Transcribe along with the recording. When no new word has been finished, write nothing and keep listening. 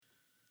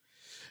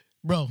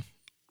Bro,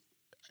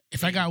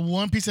 if I got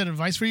one piece of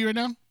advice for you right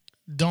now,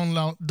 don't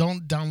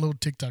download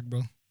TikTok,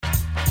 bro.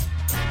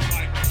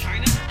 Like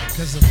China?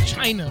 Because of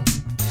China.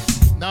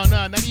 No,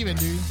 not even,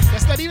 dude.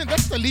 That's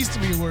the least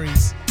of your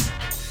worries.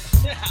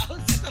 How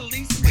is that the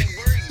least of my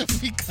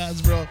worries?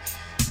 Because, bro,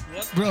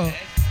 What the bro,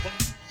 heck?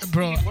 What's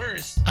bro,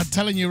 worse? I'm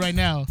telling you right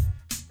now,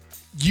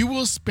 you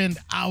will spend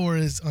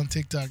hours on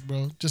TikTok,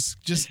 bro.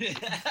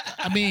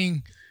 I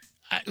mean,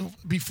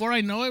 before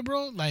I know it,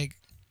 bro, like,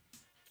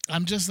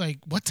 I'm just like,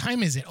 what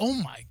time is it? Oh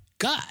my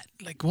God.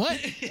 Like, what?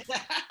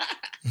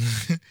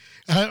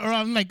 Or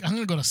I'm like, I'm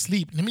going to go to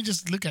sleep. Let me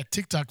just look at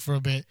TikTok for a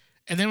bit.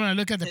 And then when I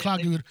look at the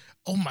clock, dude,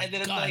 oh my And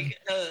then it's God. like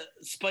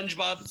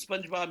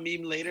SpongeBob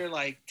meme later,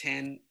 like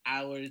 10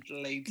 hours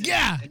later.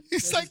 Yeah, And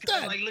it's like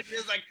that. Like, look,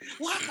 it's like,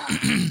 what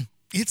the?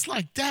 It's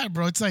like that,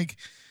 bro. It's like,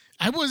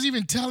 I was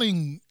even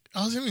telling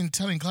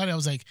Claudia, I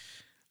was like,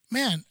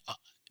 man,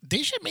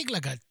 they should make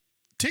like a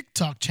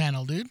TikTok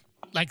channel, dude.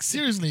 Like,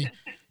 seriously,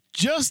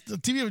 just the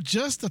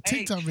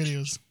TikTok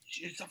videos.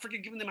 Stop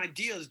freaking giving them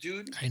ideas,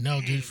 dude. I know,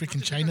 dude.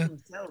 Freaking China.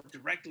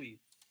 Directly.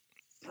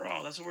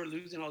 Bro, that's what we're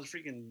losing all this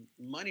freaking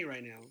money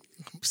right now.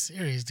 I'm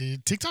serious,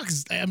 dude. TikTok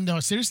is, no,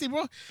 seriously,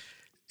 bro.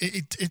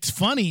 It's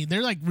funny.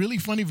 They're like really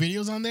funny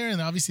videos on there.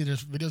 And obviously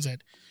there's videos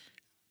that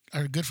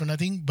are good for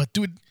nothing. But,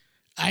 dude,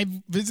 I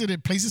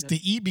visited places to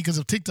eat because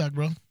of TikTok,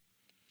 bro.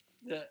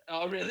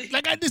 Oh, really?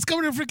 Like, I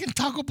discovered a freaking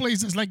taco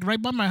place that's like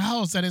right by my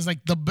house that is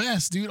like the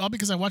best, dude. All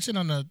because I watched it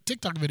on a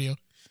TikTok video.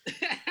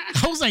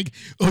 I was like,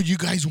 oh, you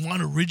guys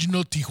want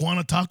original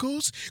Tijuana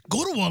tacos?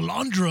 Go to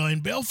Alondra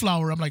in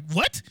Bellflower. I'm like,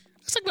 what?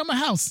 It's like by my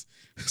house.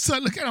 So I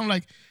look at it, I'm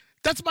like,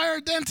 that's by our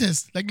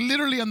dentist. Like,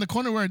 literally on the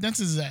corner where our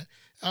dentist is at.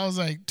 I was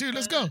like, dude,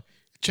 let's go.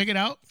 Check it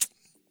out.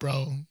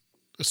 Bro,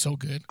 it's so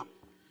good.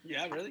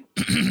 Yeah, really?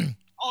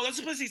 Oh, that's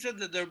the place he said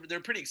that they're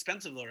pretty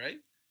expensive, though, right?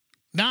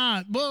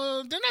 Nah,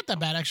 well, they're not that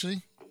bad,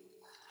 actually.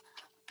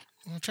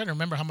 I'm trying to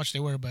remember how much they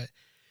were, but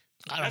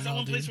I don't know. That's that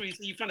one dude. place where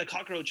you found a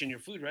cockroach in your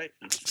food, right?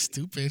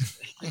 Stupid.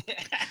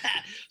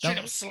 Straight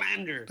up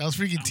slander. That was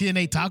freaking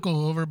TNA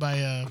Taco over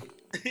by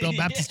Bell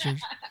Baptist Church.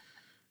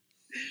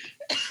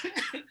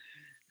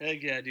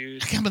 Heck yeah,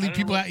 dude. I can't believe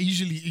people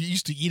usually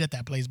used to eat at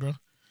that place, bro.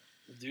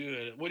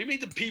 Dude, what do you mean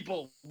the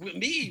people?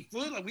 Me,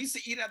 food, like we used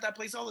to eat at that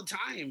place all the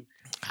time.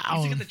 How? We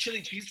used to get the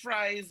chili cheese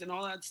fries and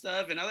all that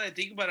stuff. And now that I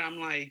think about it, I'm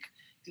like,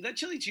 dude, that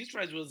chili cheese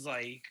fries was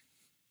like,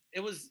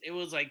 it was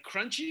like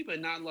crunchy,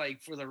 but not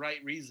like for the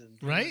right reason.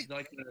 Right?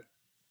 Like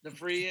the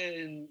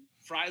freaking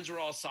fries were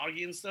all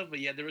soggy and stuff, but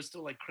yeah, there was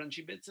still like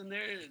crunchy bits in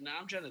there. Now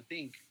I'm trying to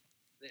think.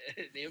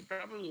 They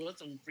probably was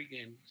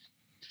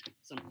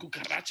some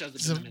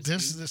cucarachas.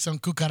 There's some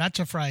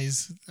cucaracha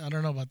fries. I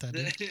don't know about that.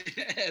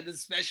 The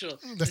special,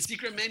 the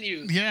secret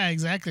menu. Yeah,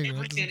 exactly.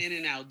 Bro. Freaking In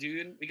and Out,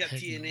 dude. We got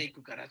TNA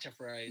cucaracha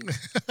fries.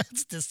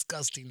 That's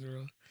disgusting,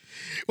 bro.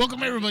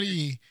 Welcome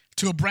everybody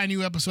to a brand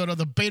new episode of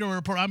the Beta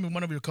Report. I'm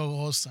one of your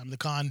co-hosts. I'm the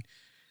Con.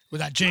 We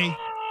got Jay.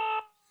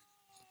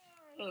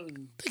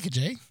 Thank you,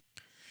 Jay.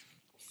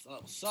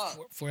 What's up?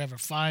 Forever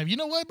 5. You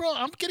know what, bro?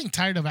 I'm getting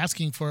tired of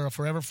asking for a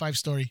Forever 5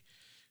 story.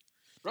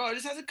 Bro, it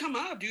just hasn't come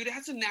up, dude. It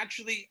has to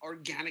naturally,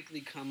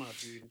 organically come up,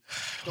 dude.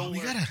 Don't we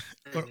worry.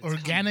 gotta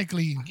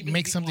organically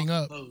make something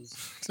up.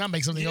 It's not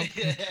make something up.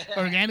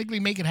 Organically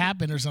make it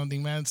happen or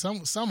something, man.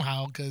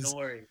 Somehow, because don't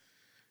worry.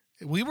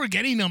 We were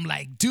getting them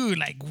like, dude,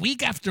 like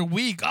week after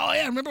week. Oh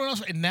yeah, I remember what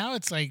else? And now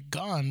it's like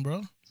gone,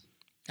 bro.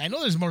 I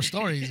know there's more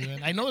stories,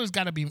 man. I know there's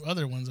got to be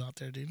other ones out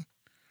there, dude.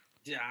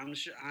 Yeah, I'm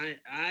sure.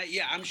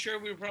 I'm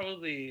sure we're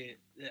probably.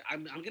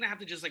 I'm gonna have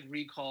to just like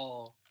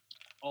recall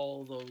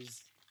all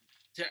those.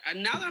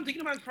 And now that I'm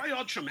thinking about it, it's probably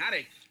all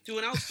traumatic. Dude,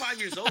 when I was 5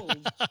 years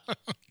old,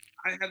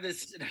 I had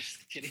this. No,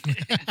 just kidding. Dude,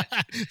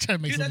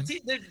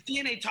 the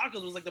TNA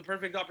tacos was like the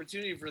perfect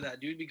opportunity for that,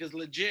 dude. Because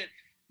legit,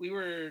 we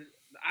were.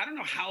 I don't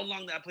know how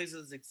long that place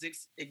has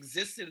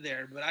existed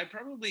there, but I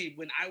probably,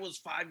 when I was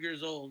 5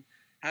 years old,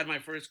 had my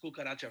first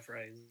cucaracha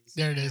fries.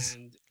 There it is.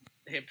 And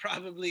it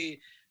probably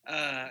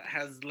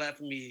has left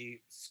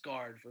me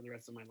scarred for the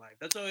rest of my life.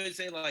 That's why I always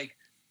say, like,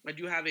 I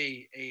do have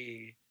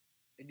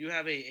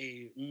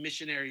a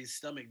missionary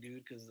stomach,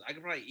 dude, because I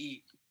could probably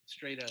eat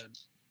straight up. Do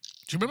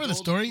you remember the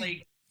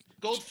story?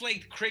 Gold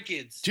flaked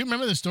crickets. Do you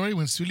remember the story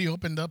when Sully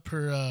opened up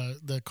her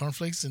the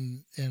cornflakes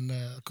and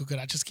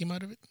cucarachas came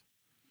out of it?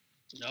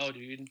 No,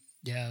 dude.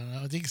 Yeah,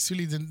 I think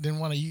Sully didn't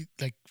want to eat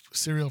like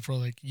cereal for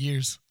like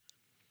years.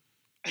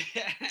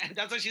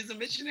 That's why she's a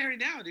missionary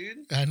now,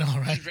 dude. I know,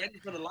 right? She's ready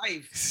for the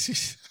life.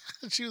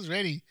 She was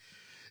ready.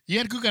 You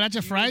had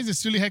cucaracha fries, and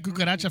Sully had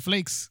cucaracha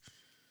flakes.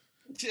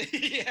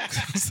 Yeah.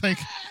 It's like,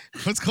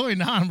 what's going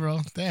on,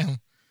 bro? Damn.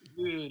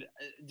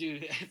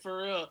 Dude,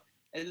 for real.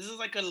 And this is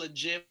like a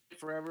legit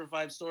Forever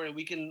 5 story.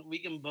 We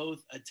can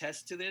both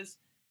attest to this,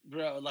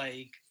 bro.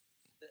 Like,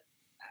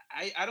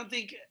 I don't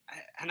think,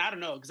 and I don't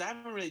know, because I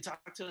haven't really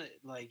talked to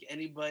like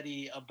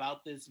anybody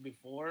about this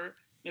before.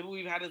 Maybe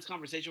we've had this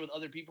conversation with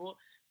other people,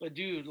 but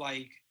dude,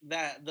 like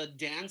the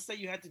dance that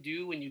you had to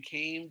do when you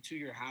came to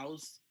your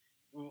house,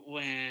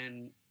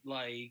 when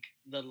like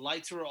the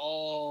lights were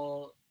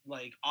all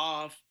like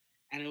off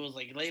and it was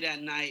like late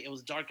at night. It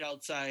was dark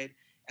outside,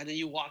 and then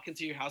you walk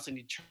into your house and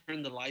you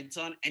turn the lights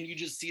on, and you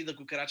just see the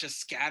cucarachas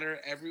scatter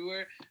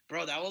everywhere,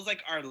 bro. That was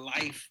like our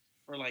life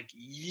for like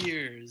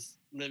years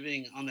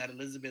living on that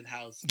Elizabeth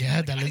house. Yeah,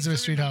 Like the I Elizabeth still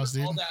Street remember house,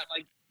 dude. all that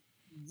like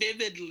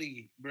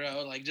vividly,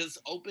 bro. Like just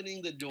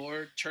opening the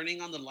door,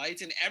 turning on the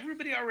lights, and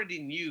everybody already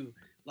knew.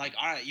 Like,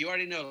 all right, you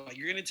already know. Like,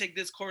 you're gonna take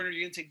this corner.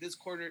 You're gonna take this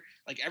corner.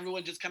 Like,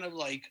 everyone just kind of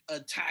like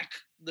attack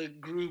the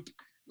group,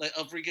 like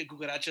of freaking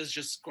cucarachas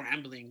just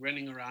scrambling,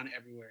 running around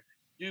everywhere.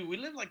 Dude, we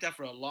lived like that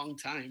for a long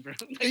time, bro.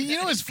 Like, And you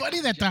know, that it's is funny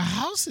that the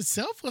house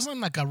itself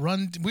wasn't like a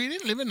run. We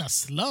didn't live in a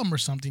slum or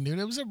something, dude.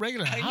 It was a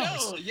regular I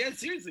house. know. Yeah,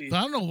 seriously. But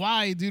I don't know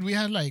why, dude. We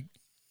had like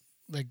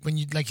when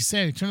you like you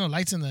said, you turn the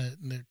lights and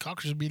the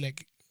cockroaches would be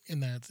like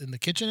in the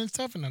kitchen and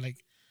stuff, and I'm like,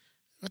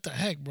 what the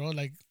heck, bro?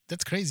 Like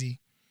that's crazy.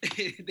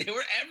 They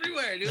were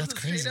everywhere. It was That's a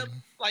straight crazy. up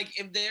like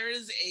if there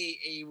is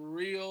a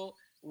real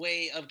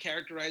way of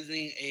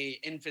characterizing a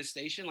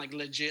infestation, like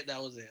legit, that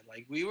was it.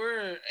 Like we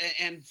were,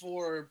 and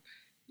for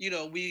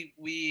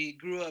we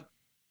grew up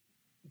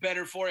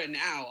better for it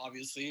now.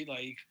 Obviously,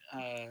 like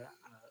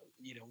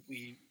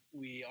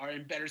we are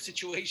in better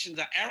situations.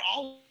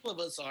 All of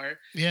us are.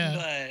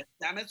 Yeah.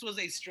 But that was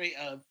a straight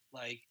up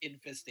like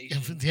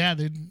infestation. Yeah,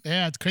 dude.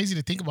 Yeah, it's crazy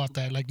to think about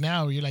that. Like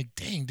now, you're like,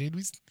 dang, dude,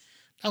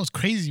 that was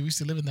crazy. We used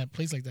to live in that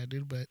place like that,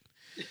 dude. But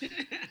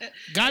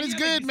God is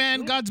good,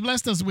 man. God's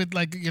blessed us with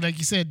like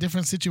you said,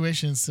 different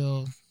situations.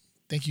 So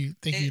thank you,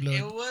 Lord.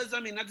 It was. I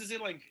mean, not to say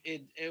like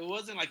it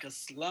wasn't like a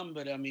slum,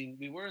 but I mean,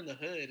 we were in the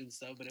hood and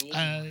stuff. But it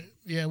wasn't.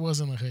 Yeah, it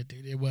wasn't a hood,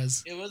 dude. It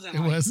was. It wasn't. It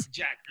like was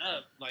jacked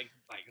up like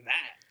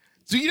that.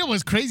 So you know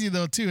what's crazy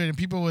though too, and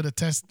people would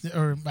attest,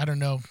 or I don't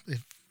know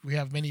if we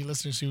have many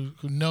listeners who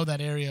know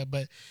that area,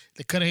 but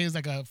the Cudahy is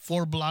like a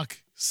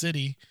 4-block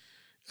city,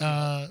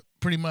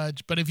 pretty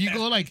much. But if you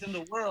go like in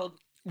the world,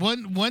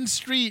 one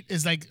street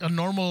is like a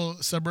normal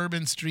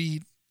suburban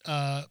street,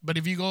 but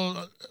if you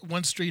go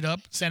one street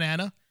up, Santa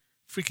Ana,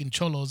 freaking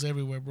cholos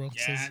everywhere, bro.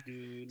 Yeah,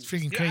 dude, it's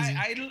freaking crazy.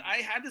 I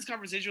had this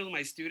conversation with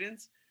my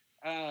students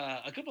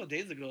a couple of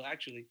days ago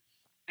actually,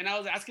 and I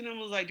was asking them,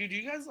 I was like, dude, do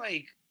you guys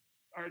like?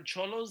 Are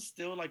cholos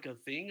still like a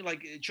thing?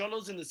 Like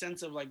cholos in the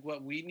sense of like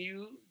what we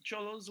knew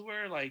cholos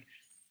were, like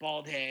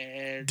bald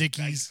head,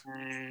 Dickies,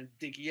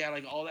 Dickie, yeah,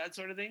 like all that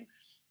sort of thing.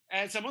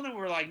 And some of them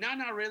were like, no,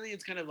 not really.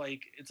 It's kind of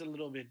like it's a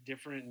little bit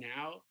different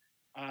now.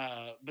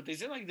 But they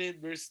said like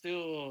they're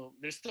still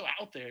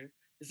out there.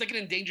 It's like an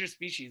endangered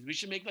species. We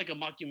should make like a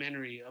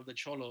mockumentary of the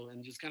cholo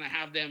and just kind of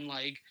have them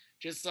like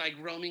just like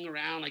roaming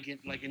around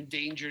like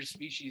endangered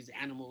species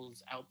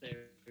animals out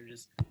there,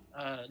 just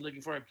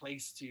looking for a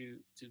place to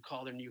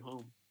call their new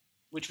home,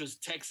 which was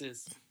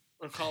Texas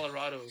or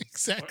Colorado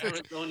exactly. or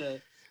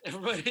Arizona.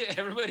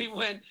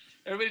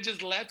 Everybody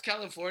just left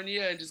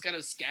California and just kind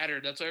of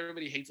scattered. That's why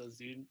everybody hates us,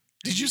 dude.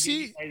 Did you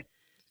see?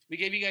 We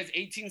gave you guys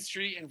 18th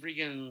Street and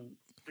freaking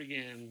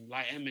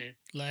La M,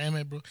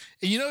 bro.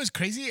 And you know it's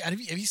crazy? Have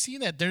you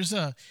seen that there's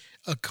a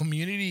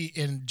community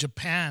in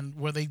Japan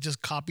where they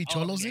just copy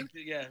cholos in?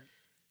 Yeah.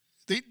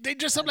 They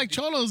dress up like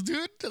cholos,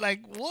 dude. They're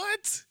like,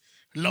 what?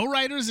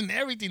 Lowriders and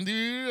everything,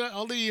 dude.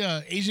 All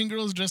the Asian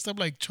girls dressed up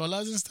like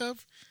cholas and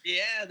stuff.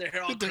 Yeah,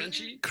 they're all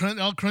crunchy.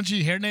 All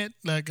crunchy hairnet.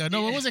 Like,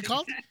 no, what was it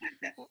called?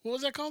 What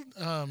was that called?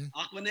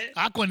 Aquanet.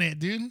 Aquanet,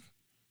 dude.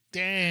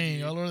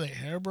 Dang, all over their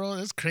hair, bro.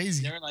 That's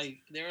crazy.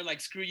 They were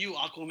like, screw you,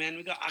 Aquaman.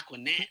 We got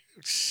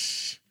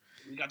Aquanet.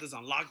 We got this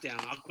on lockdown.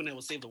 Aquanet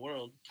will save the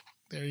world.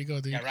 There you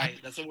go, dude. Yeah, right.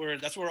 That's what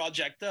we're all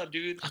jacked up,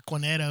 dude.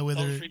 Aquanetta with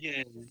her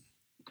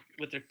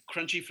with their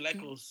crunchy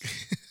fleckles.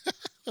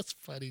 That's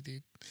funny,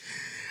 dude.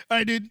 All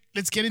right, dude.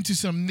 Let's get into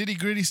some nitty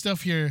gritty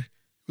stuff here.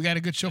 We got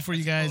a good show for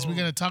you guys. We're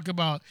gonna talk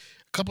about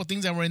a couple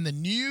things that were in the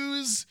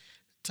news.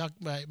 Talk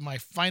about my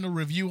final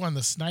review on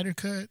the Snyder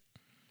Cut.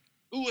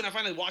 Ooh, and I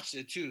finally watched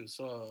it too.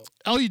 So.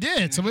 Oh, you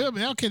did. So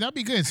okay, that'd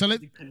be good. So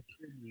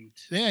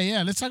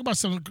yeah. Let's talk about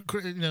some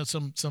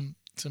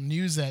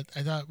news that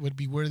I thought would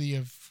be worthy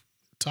of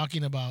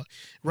talking about.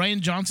 Ryan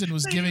Johnson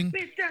was giving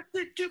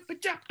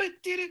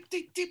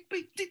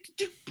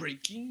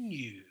breaking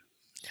news.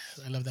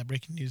 I love that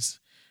breaking news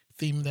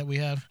theme that we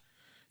have.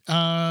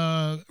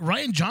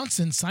 Ryan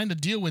Johnson signed a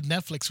deal with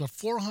Netflix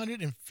for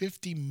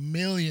 $450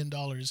 million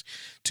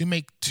to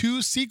make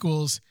 2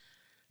 sequels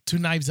to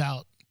Knives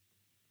Out.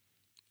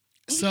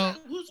 Who's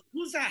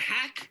that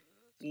hack?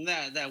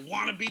 That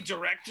wannabe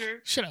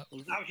director? Shut up.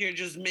 Who's out here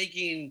just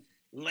making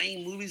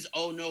lame movies?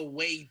 Oh no,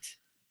 wait.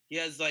 He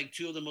has like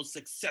 2 of the most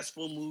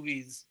successful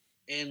movies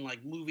in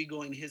like movie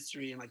going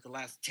history in like the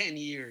last 10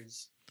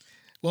 years.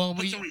 Well,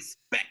 put some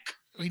respect.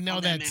 We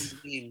know that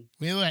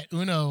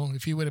Uno,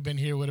 if he would have been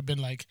here, would have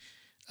been like,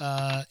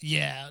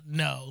 yeah,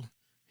 no.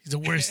 He's the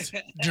worst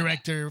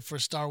director for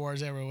Star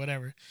Wars ever,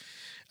 whatever.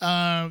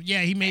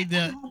 Yeah, he made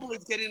the.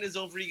 He's getting his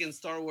own freaking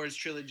Star Wars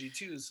trilogy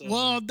too. So.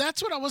 Well,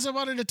 that's what I was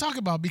about to talk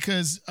about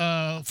because,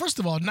 first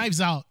of all, Knives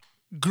Out,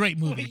 great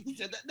movie.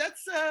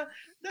 That's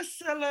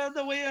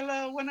the way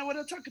when I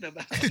was talking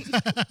about.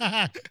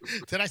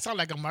 Did I sound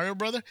like a Mario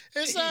brother?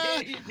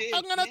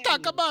 I'm gonna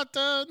talk about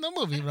the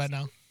movie right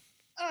now.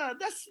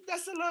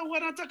 That's a lot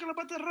when I'm talking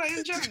about the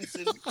Ryan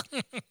Johnson.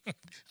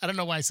 I don't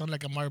know why I sound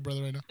like a Mario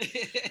brother right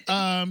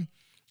now.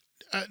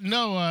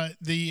 No,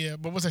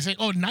 what was I saying?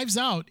 Oh, Knives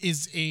Out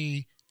is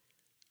a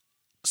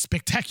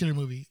spectacular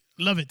movie.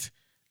 Love it.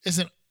 It's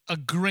a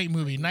great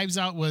movie. Knives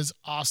Out was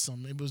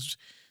awesome. It was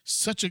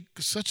such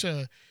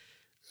a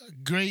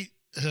great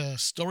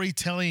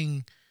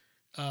storytelling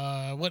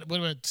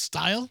what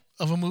style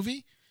of a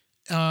movie.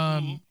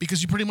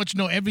 Because you pretty much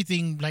know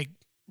everything like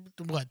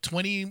what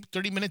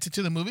 20-30 minutes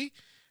into the movie,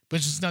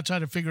 but just not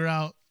trying to figure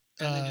out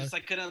And then just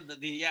like kind of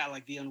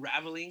like the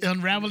unraveling,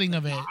 unraveling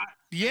of it. knot,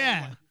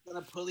 Yeah. like kind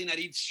of pulling at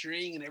each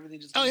string and everything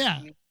just Oh kind of yeah.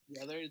 coming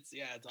together. It's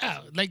Yeah,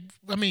 awesome. like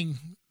I mean,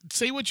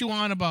 say what you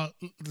want about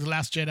the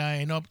Last Jedi.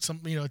 I know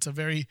it's a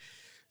very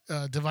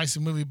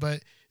divisive movie,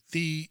 but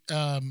the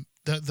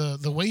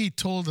way he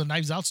told the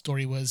Knives Out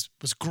story was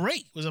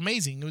great. Was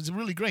amazing. It was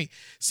really great.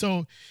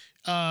 So,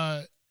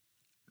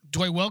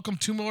 do I welcome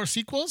 2 more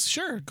sequels?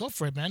 Sure, go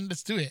for it, man.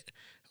 Let's do it.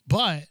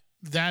 But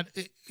that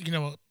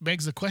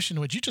begs the question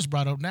what you just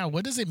brought up. Now,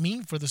 what does it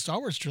mean for the Star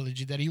Wars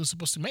trilogy that he was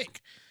supposed to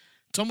make?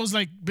 It's almost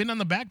like been on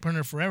the back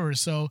burner forever.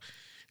 So,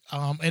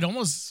 it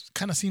almost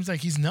kind of seems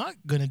like he's not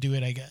gonna do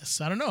it. I guess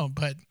I don't know,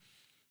 but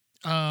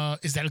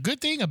is that a good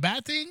thing? A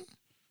bad thing?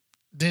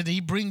 Did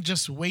he bring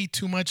just way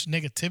too much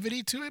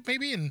negativity to it,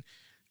 maybe, and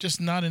just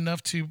not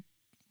enough to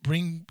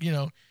bring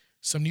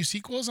some new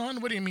sequels on?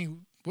 What do you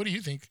mean? What do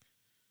you think?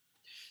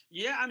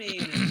 Yeah, I mean,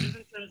 just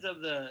in terms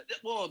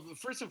of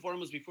first and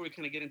foremost, before we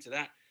kind of get into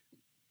that,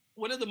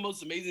 one of the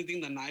most amazing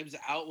things that Knives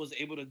Out was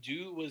able to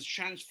do was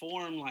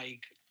transform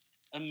like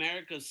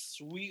America's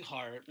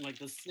sweetheart, like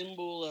the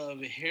symbol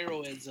of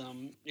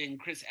heroism in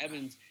Chris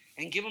Evans,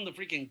 and give him the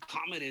freaking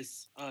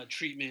Commodus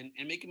treatment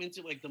and make him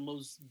into like the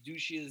most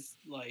douchiest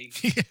like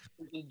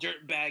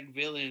dirtbag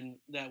villain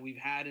that we've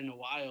had in a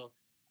while.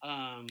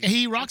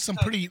 He rocks some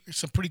pretty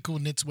cool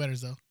knit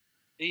sweaters though.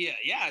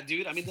 Yeah,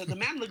 dude. I mean, the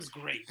man looks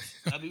great.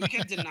 I mean, we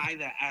can't deny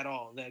that at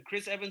all. That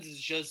Chris Evans is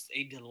just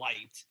a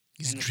delight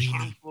He's and a dreamy.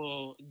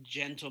 charmful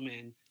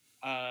gentleman.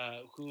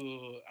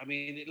 Who I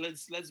mean,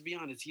 let's be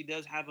honest. He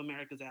does have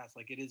America's ass.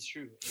 Like it is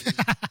true.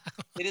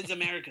 It is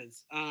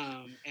America's.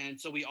 And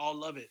so we all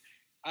love it.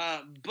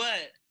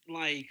 But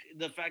like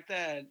the fact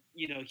that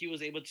he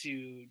was able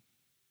to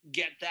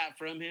get that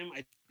from him,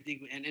 I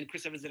think, and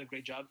Chris Evans did a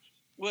great job.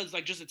 Was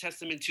like just a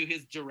testament to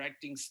his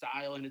directing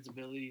style and his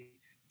ability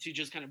to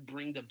just kind of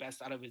bring the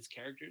best out of his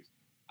characters.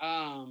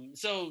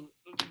 So,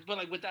 but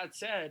like with that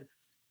said,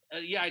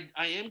 yeah,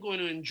 I am going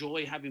to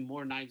enjoy having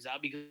more Knives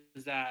Out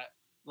because that,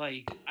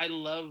 like, I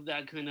love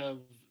that kind of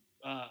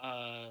uh,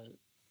 uh,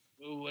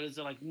 what is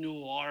it like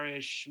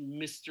noirish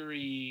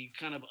mystery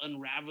kind of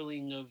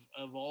unraveling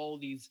of all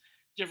these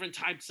different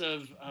types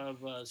of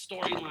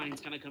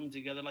storylines kind of coming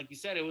together. Like you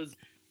said, it was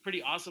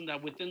pretty awesome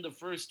that within the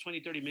first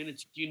 20-30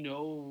 minutes you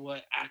know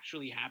what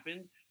actually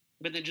happened,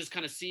 but then just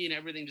kind of seeing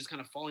everything just kind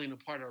of falling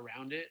apart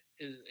around it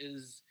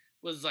is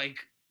was like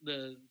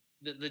the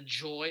the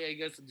joy, I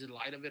guess, the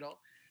delight of it all.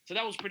 So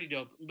that was pretty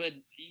dope. But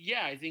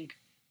yeah, I think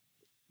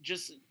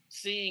just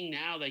seeing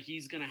now that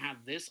he's gonna have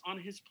this on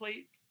his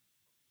plate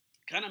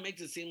kind of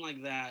makes it seem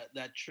like that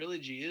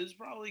trilogy is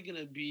probably going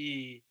to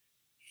be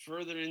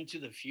further into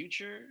the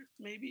future,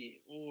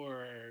 maybe,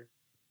 or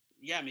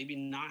yeah, maybe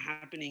not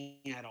happening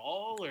at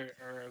all,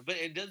 or but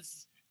it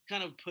does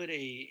kind of put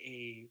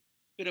a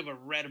bit of a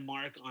red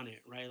mark on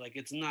it, right? Like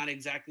it's not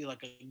exactly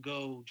like a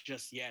go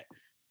just yet.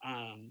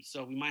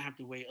 So we might have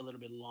to wait a little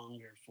bit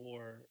longer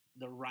for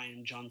the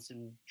Ryan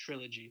Johnson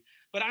trilogy.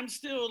 But I'm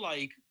still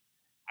like,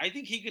 I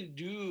think he can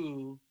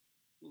do,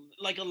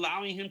 like,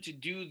 allowing him to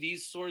do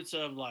these sorts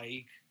of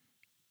like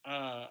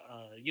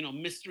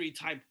mystery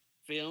type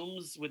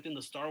films within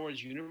the Star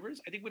Wars universe,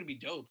 I think would be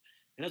dope.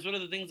 And that's one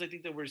of the things I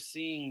think that we're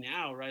seeing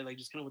now, right? Like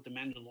just kind of with the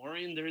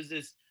Mandalorian, there's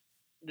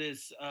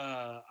this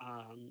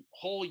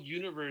whole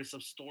universe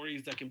of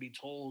stories that can be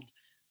told,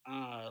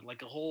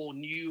 like a whole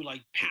new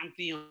like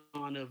pantheon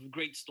of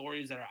great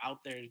stories that are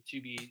out there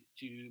to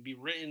be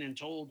written and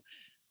told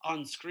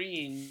on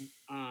screen.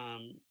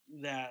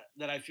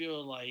 That I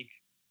feel like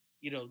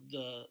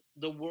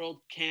the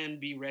world can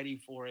be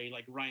ready for a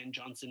like Ryan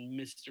Johnson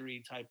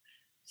mystery type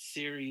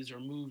series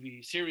of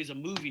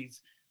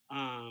movies,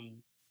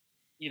 um,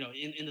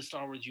 in the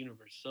Star Wars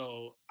universe.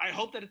 So I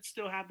hope that it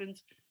still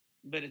happens,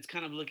 but it's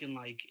kind of looking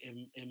like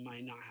it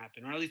might not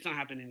happen, or at least not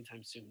happen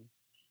anytime soon.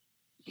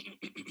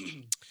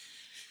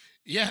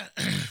 Yeah.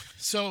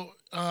 So,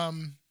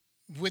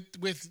 with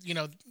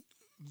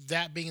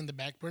that being in the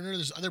back burner,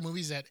 there's other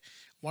movies that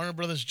Warner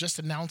Brothers just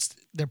announced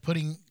they're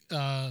putting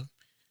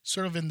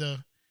sort of in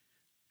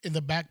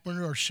the back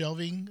burner or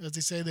shelving, as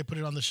they say. They put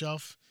it on the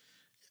shelf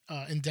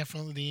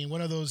indefinitely. And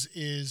one of those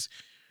is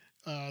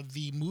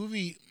the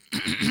movie,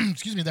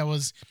 excuse me, that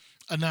was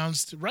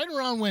announced right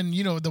around when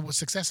the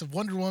success of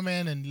Wonder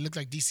Woman and it looked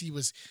like DC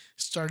was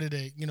started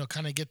to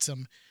kind of get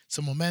some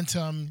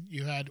momentum.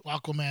 You had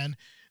Aquaman.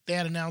 They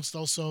had announced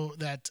also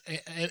that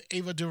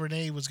Ava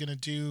DuVernay was going to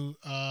do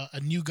a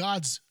New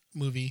Gods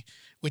movie,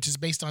 which is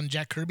based on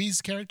Jack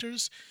Kirby's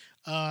characters.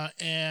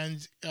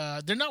 and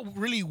they're not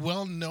really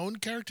well known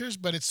characters,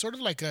 but it's sort of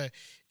like a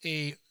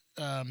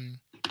um,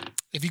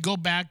 if you go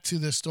back to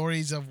the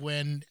stories of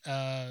when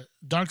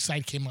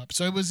Darkseid came up.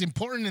 So it was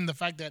important in the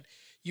fact that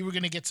you were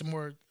going to get some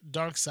more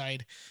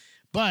Darkseid,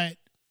 but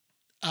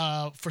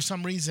for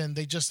some reason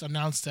they just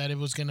announced that it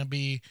was going to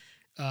be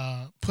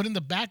put in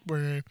the back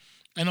burner,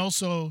 and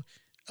also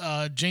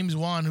James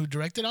Wan, who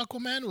directed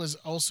Aquaman, was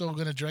also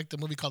going to direct a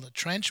movie called The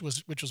Trench,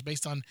 which was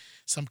based on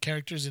some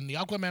characters in the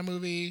Aquaman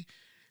movie,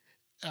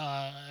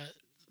 uh,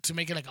 to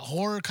make it like a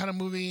horror kind of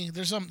movie.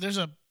 There's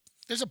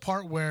a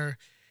part where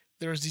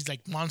there's these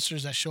like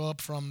monsters that show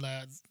up from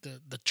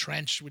the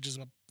trench, which is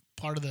a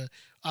part of the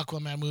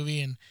Aquaman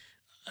movie, and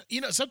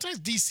sometimes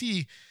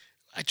DC.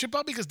 I trip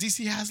out because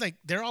DC has like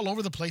they're all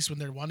over the place when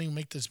they're wanting to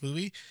make this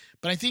movie,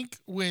 but I think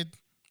with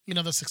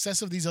the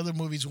success of these other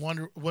movies,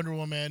 Wonder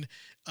Woman,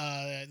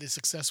 the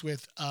success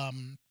with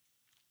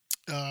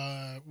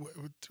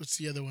what's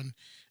the other one,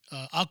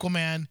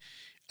 Aquaman,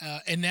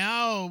 and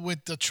now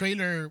with the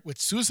trailer with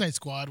Suicide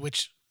Squad,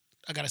 which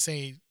I gotta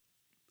say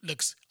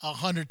looks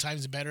 100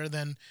 times better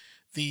than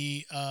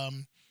the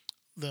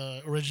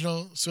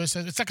original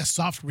Suicide. It's like a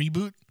soft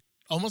reboot,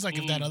 almost like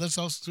if that other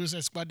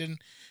Suicide Squad didn't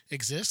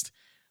exist.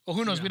 Well,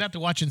 who knows? Yeah. We'd have to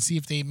watch and see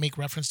if they make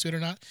reference to it or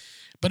not.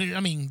 But I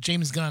mean,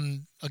 James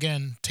Gunn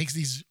again takes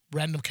these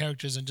random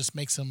characters and just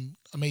makes them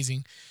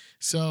amazing.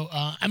 So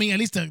I mean, at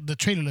least the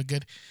trailer looked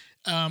good.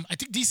 I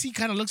think DC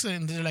kind of looks at it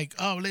and they're like,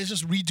 oh, let's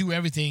just redo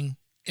everything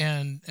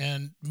and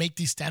make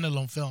these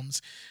standalone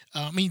films.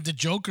 I mean, the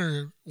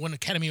Joker won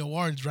Academy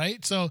Awards,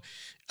 right? So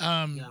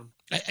Yeah.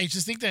 I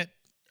just think that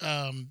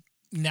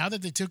now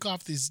that they took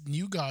off this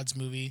New Gods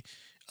movie,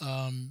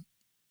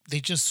 they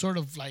just sort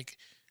of like,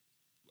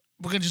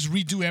 we're gonna just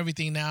redo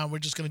everything now. We're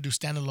just gonna do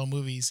standalone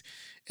movies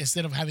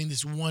instead of having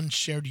this one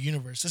shared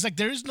universe. It's like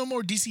there is no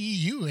more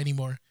DCEU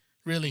anymore,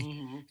 really.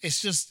 Hmm.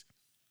 It's just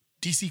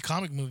DC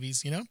comic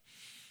movies,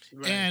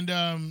 Right.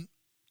 And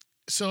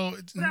so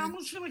But I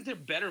almost feel like they're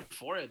better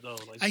for it though.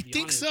 Like, I to be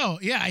think honest. so.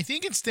 Yeah, I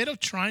think instead of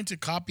trying to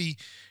copy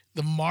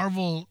the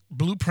Marvel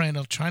blueprint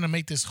of trying to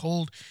make this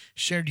whole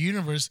shared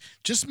universe,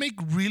 just make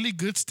really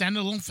good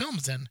standalone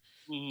films then,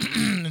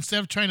 Hmm. instead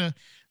of trying to,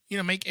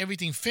 make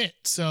everything fit.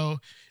 So,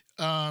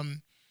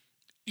 um,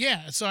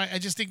 yeah. So I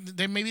just think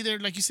that maybe they're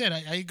like you said.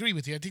 I agree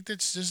with you. I think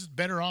that's just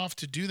better off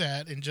to do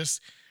that and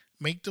just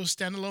make those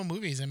standalone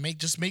movies and make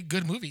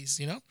good movies.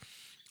 Yeah,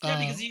 Uh,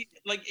 because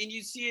and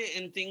you see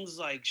it in things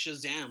like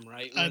Shazam,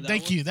 right? Where that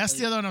Thank was you. That's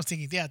the like other one I was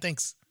thinking. Yeah,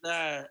 thanks.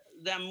 that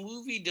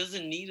movie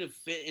doesn't need to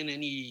fit in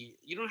any.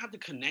 You don't have to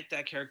connect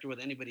that character with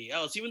anybody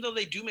else, even though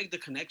they do make the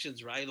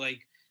connections, right?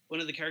 Like one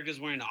of the characters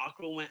wearing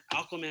an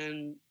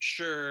Aquaman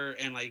shirt,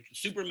 and like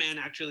Superman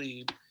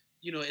actually,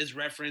 is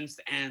referenced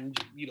and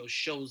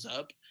shows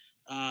up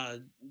uh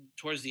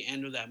towards the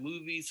end of that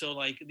movie. So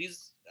like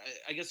these,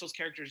 I guess those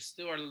characters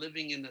still are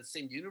living in the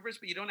same universe,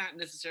 but you don't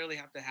necessarily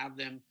have to have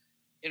them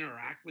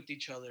interact with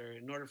each other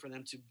in order for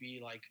them to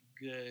be like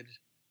good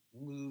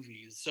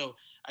movies. So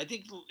I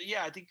think,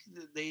 yeah, I think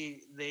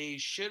they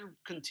should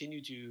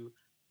continue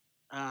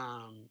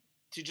um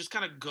to just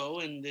kind of go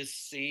in this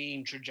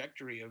same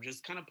trajectory of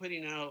just kind of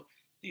putting out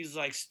these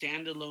like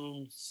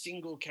standalone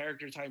single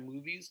character type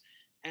movies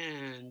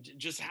and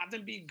just have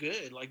them be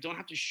good. Like don't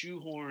have to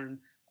shoehorn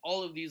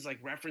all of these like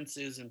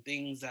references and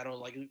things that'll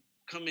like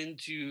come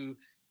into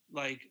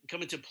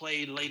come into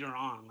play later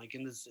on, like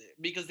in this,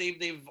 because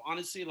they've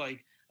honestly,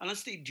 like,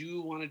 unless they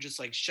do want to just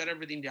like shut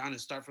everything down and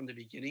start from the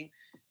beginning,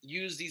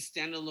 use these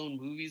standalone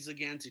movies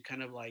again to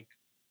kind of like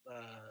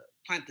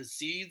plant the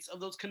seeds of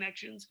those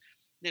connections,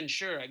 then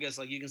sure, I guess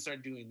like you can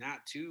start doing that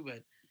too.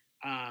 But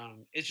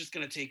it's just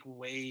gonna take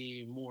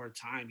way more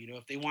time,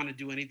 if they want to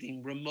do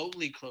anything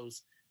remotely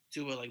close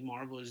to what like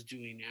Marvel is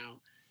doing now.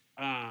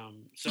 Like,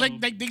 So yeah.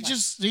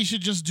 they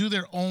should just do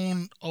their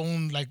own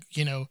like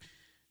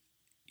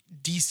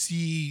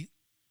DC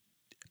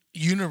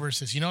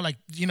universes. Like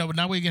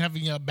now we're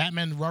having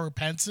Batman Robert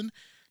Pattinson.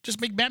 Just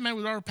make Batman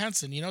with Robert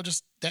Pattinson.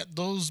 Just that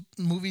those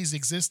movies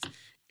exist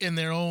in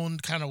their own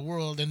kind of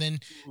world, and then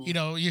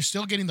Mhm. you're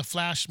still getting the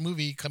Flash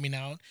movie coming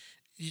out.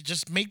 You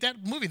just make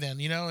that movie then,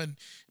 and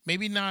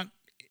maybe not.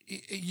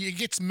 It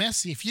gets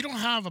messy if you don't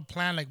have a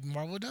plan like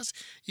Marvel does.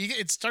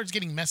 It starts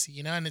getting messy,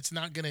 and it's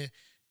not gonna.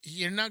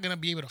 You're not gonna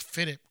be able to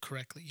fit it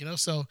correctly,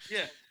 So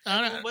Yeah,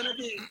 I one of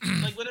the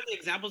one of the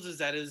examples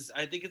is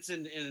I think it's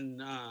in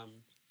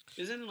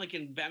isn't it like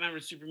in Batman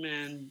vs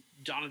Superman,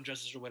 Dawn of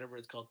Justice or whatever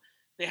it's called.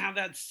 They have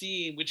that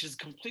scene which is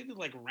completely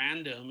like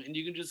random, and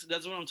you can just,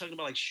 that's what I'm talking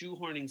about, like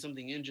shoehorning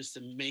something in just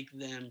to make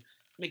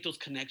those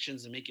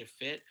connections and make it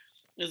fit.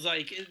 It's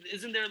like,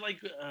 isn't there like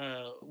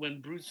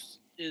when Bruce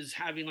is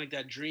having like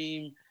that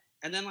dream,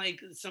 and then like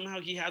somehow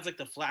he has like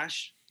the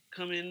Flash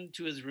come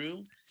into his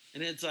room,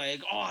 and it's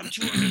like, oh, I'm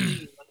too early.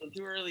 Like, I'm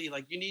too early.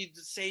 Like, you need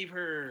to save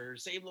her,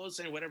 save Lois,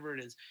 and whatever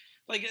it is.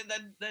 Like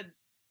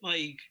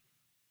like,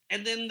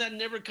 and then that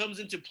never comes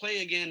into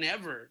play again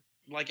ever,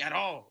 like at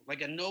all.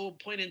 Like at no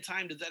point in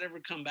time does that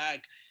ever come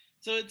back.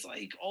 So it's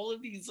like all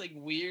of these like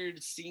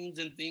weird scenes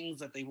and things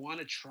that they want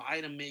to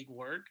try to make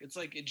work. It's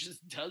like it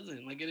just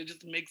doesn't. Like it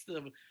just makes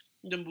the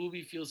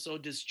movie feel so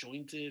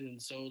disjointed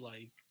and so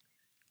like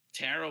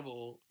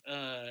terrible,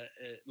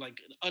 like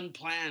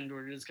unplanned,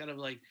 or just kind of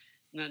like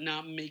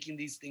not making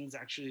these things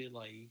actually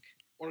like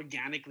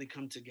organically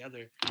come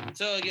together.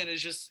 So again,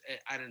 it's just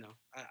I don't know.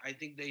 I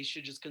think they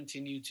should just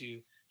continue to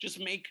just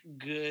make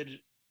good,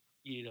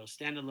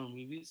 standalone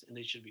movies, and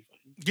they should be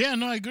fine. Yeah,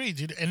 no, I agree,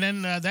 dude. And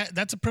then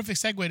that's a perfect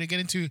segue to get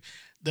into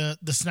the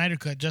Snyder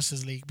Cut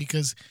Justice League,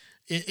 because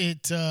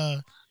it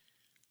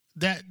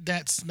that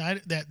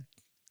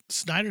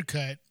Snyder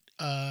Cut,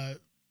 uh,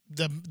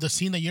 the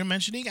scene that you're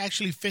mentioning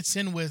actually fits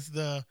in with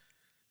the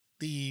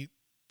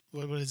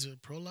what is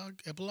it, prologue,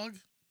 epilogue?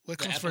 What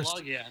The comes first?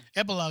 epilogue, yeah.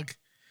 Epilogue,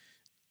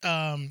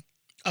 um,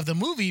 of the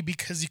movie,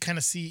 because you kind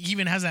of see, he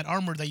even has that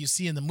armor that you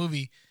see in the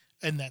movie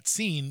in that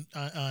scene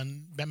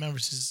on Batman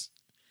versus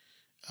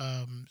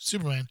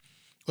Superman.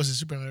 Was it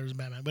Superman or was it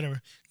Batman?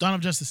 Whatever. Dawn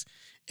of Justice.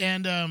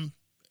 And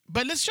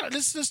but let's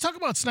talk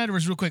about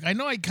Snyderverse real quick. I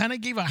know I kind of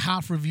gave a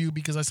half review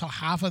because I saw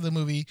half of the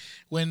movie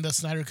when the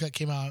Snyder Cut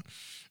came out.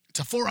 It's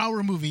a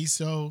 4-hour movie,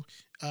 so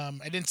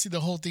I didn't see the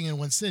whole thing in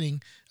one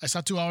sitting. I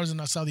saw 2 hours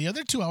and I saw the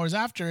other 2 hours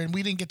after, and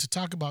we didn't get to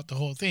talk about the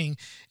whole thing.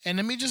 And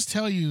let me just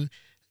tell you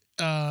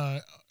uh,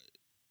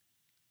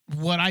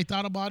 what I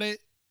thought about it,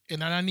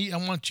 and I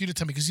want you to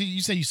tell me, because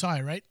you said you saw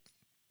it, right?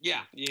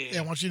 Yeah, yeah, Yeah, I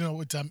yeah. want you to know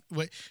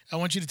what I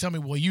want you to tell me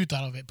what you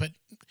thought of it. But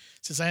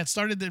since I had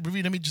started the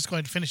review, let me just go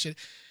ahead and finish it.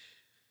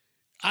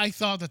 I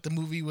thought that the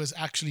movie was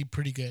actually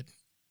pretty good,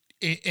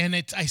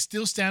 I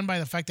still stand by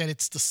the fact that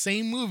it's the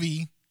same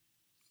movie,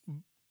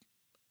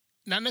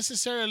 not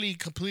necessarily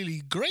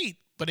completely great,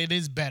 but it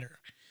is better.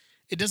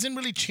 It doesn't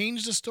really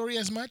change the story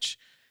as much.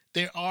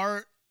 There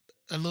are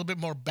a little bit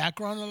more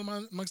background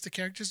amongst the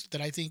characters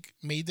that I think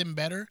made them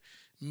better.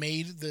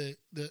 Made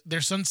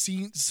there's some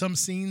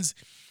scenes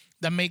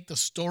that make the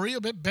story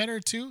a bit better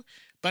too.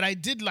 But I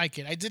did like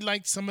it. I did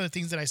like some of the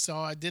things that I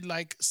saw. I did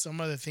like some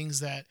of the things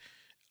that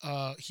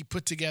he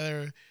put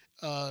together.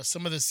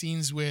 Some of the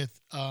scenes with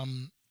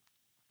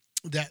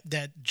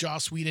that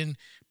Joss Whedon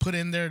put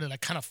in there to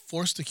like kind of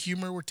force the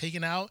humor were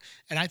taken out,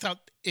 and I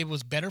thought it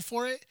was better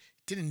for it.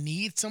 Didn't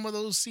need some of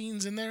those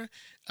scenes in there.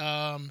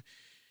 Um,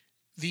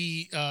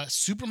 the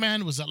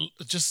Superman was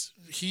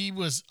he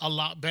was a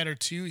lot better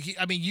too.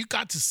 I mean, you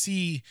got to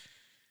see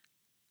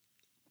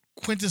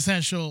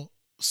quintessential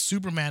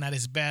Superman at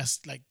his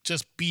best, like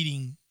just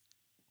beating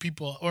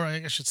people, or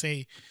I should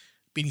say,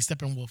 beating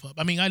Steppenwolf up.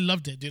 I mean, I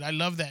loved it, dude. I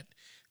love that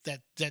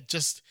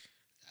just.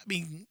 I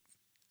mean,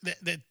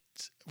 that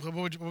what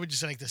would you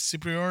say, like the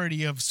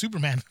superiority of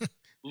Superman?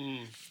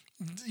 Mm,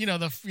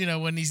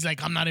 When he's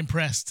like, I'm not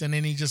impressed, and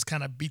then he just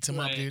kind of beats him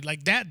up, right. dude.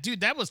 Like that, dude.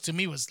 That was, to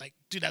me, was like,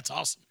 dude, that's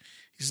awesome.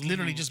 He's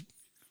literally Hmm. just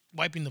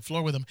wiping the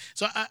floor with him.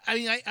 So I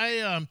mean,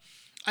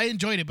 I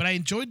enjoyed it, but I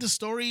enjoyed the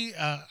story,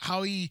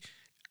 how he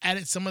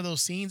added some of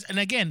those scenes, and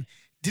again,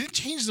 didn't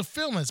change the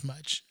film as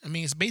much. I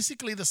mean, it's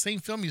basically the same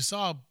film you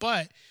saw,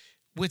 but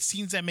with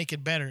scenes that make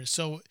it better.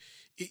 So,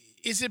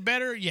 is it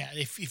better? Yeah.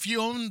 If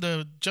you own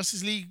the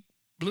Justice League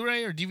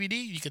Blu-ray or DVD,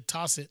 you could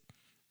toss it,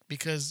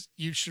 because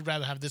you should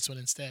rather have this one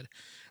instead.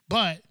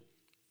 But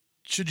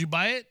should you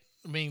buy it?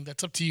 I mean,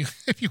 that's up to you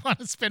if you want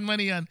to spend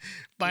money on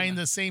buying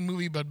Yeah. the same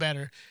movie but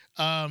better.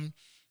 Um,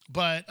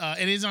 but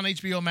it is on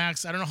HBO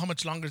Max. I don't know how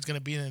much longer it's going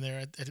to be in there.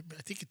 I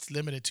think it's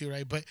limited too,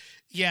 right? But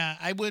yeah,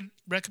 I would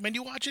recommend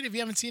you watch it if you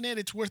haven't seen it.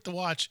 It's worth the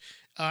watch,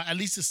 at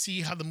least to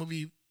see how the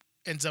movie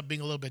ends up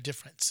being a little bit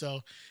different.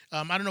 So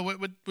I don't know. What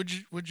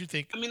would you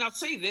think? I mean, I'll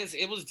say this: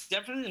 it was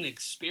definitely an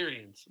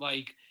experience.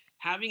 Like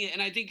having it,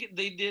 and I think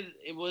they did.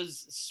 It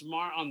was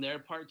smart on their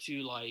part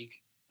to like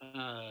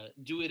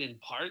do it in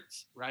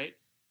parts, right?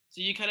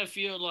 So you kind of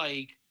feel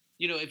like,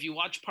 if you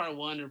watch part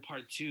one or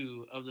part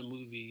two of the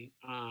movie,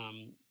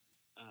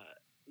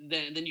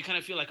 then you kind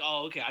of feel like,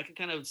 oh, okay, I can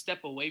kind of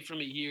step away from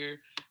it here,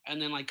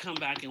 and then like come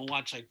back and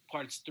watch like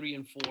parts three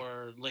and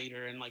four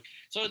later, and like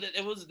so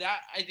it was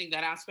that. I think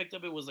that aspect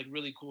of it was like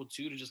really cool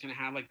too, to just kind of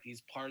have like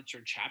these parts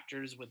or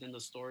chapters within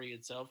the story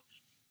itself,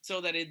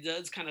 so that it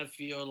does kind of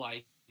feel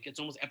like it's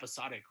almost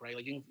episodic, right?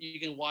 Like you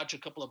can watch a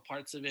couple of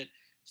parts of it,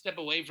 step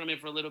away from it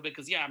for a little bit,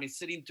 because yeah, I mean,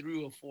 sitting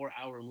through a 4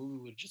 hour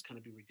movie would just kind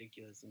of be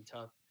ridiculous and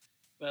tough.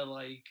 But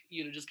like,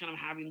 just kind of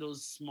having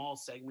those small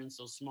segments,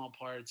 those small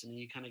parts, and then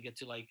you kind of get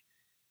to like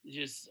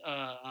just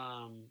uh,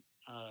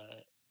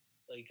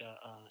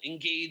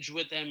 engage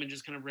with them and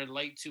just kind of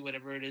relate to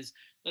whatever it is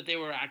that they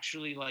were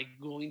actually like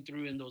going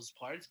through in those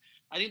parts.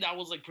 I think that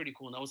was like pretty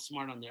cool, and that was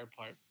smart on their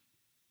part.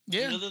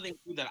 Yeah, Another thing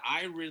too that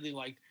I really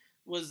liked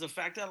was the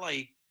fact that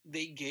like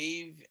they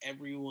gave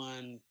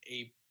everyone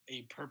a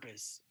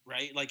purpose,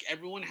 right? Like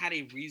everyone had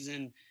a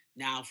reason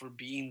now for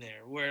being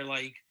there, where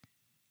like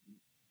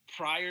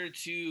prior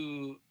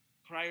to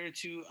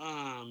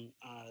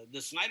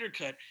the Snyder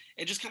cut,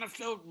 it just kind of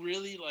felt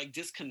really like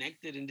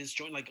disconnected and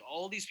disjointed. Like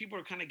all these people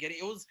are kind of getting,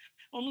 it was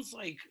almost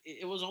like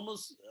it was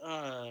almost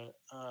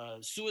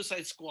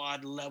Suicide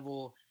Squad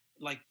level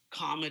like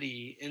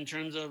comedy in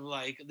terms of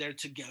like their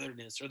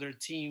togetherness or their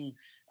team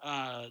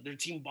their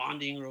team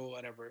bonding or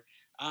whatever.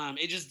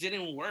 It just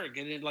didn't work,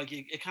 and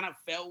it kind of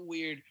felt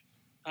weird.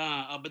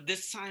 But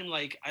this time,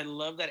 like, I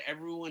love that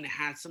everyone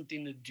had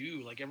something to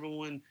do. Like,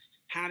 everyone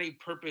had a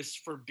purpose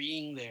for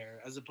being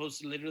there, as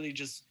opposed to literally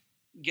just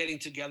getting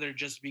together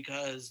just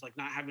because, like,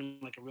 not having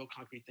like a real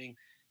concrete thing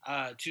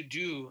to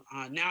do.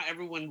 Now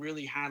everyone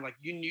really had, like,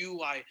 you knew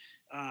why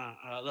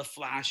the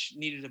Flash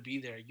needed to be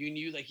there. You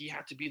knew that he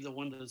had to be the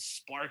one to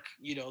spark,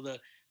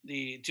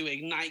 the to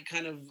ignite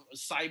kind of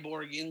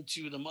Cyborg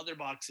into the mother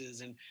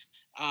boxes. And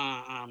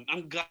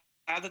I'm glad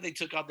that they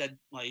took out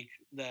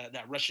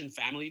that Russian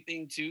family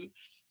thing too,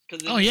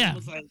 because Oh yeah,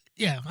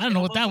 I don't it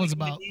know what almost that like was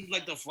about. made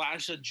like the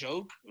Flash a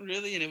joke,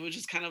 really, and it was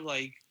just kind of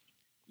like,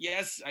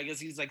 yes, I guess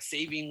he's like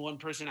saving one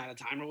person at a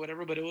time or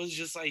whatever, but it was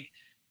just like,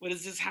 what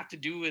does this have to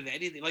do with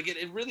anything? Like,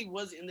 it really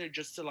was in there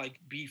just to like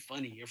be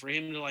funny, or for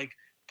him to like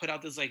put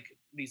out this like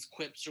these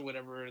quips or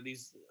whatever.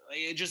 These, like,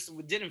 it just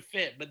didn't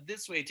fit. But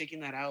this way, taking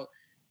that out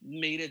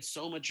made it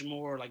so much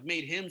more, like,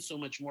 made him so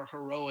much more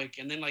heroic.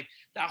 And then like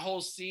that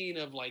whole scene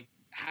of like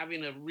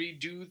having to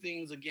redo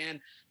things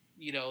again,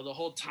 the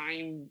whole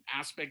time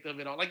aspect of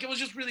it all, like, it was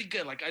just really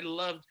good. Like, I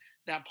loved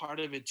that part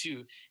of it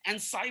too. And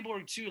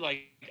Cyborg too,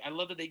 like, I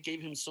love that they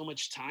gave him so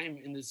much time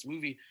in this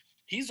movie.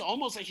 He's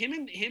almost like him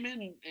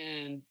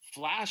and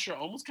Flash are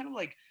almost kind of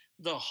like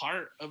the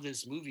heart of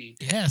this movie,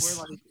 where Yes,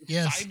 like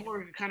yes.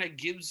 Cyborg kind of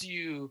gives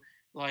you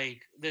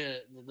like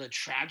the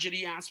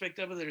tragedy aspect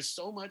of it. There's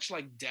so much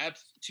like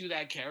depth to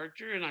that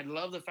character, and I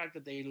love the fact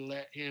that they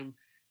let him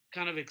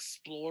kind of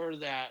explore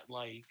that,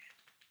 like,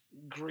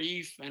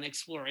 grief and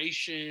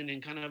exploration,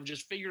 and kind of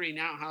just figuring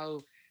out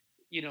how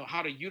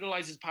to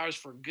utilize his powers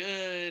for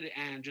good,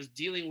 and just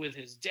dealing with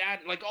his dad,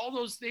 like all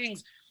those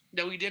things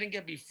that we didn't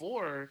get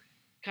before,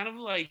 kind of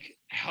like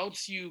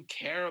helps you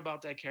care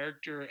about that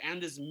character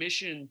and this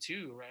mission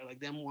too, right? Like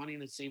them wanting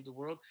to save the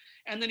world.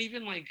 And then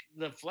even like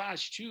the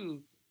Flash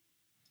too,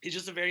 he's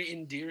just a very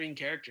endearing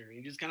character.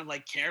 You just kind of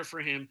like care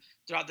for him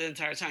throughout the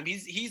entire time.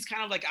 He's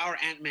kind of like our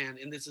Ant-Man,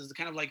 and this is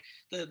kind of like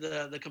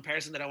the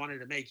comparison that I wanted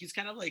to make. He's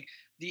kind of like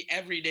the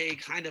everyday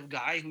kind of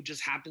guy who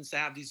just happens to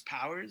have these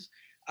powers,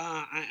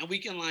 and we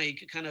can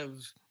like kind of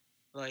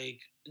like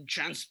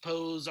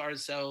transpose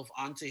ourselves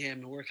onto him,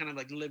 and we're kind of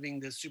like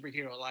living this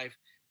superhero life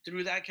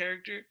through that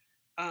character.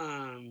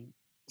 Um,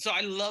 so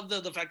I love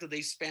the fact that they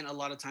spent a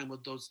lot of time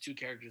with those two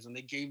characters, and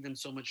they gave them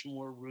so much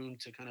more room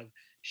to kind of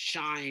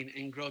shine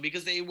and grow,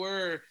 because they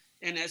were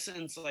in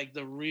essence like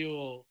the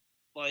real,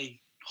 like,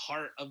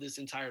 heart of this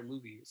entire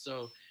movie.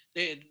 So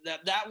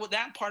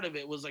that part of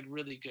it was like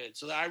really good.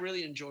 So I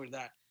really enjoyed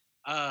that.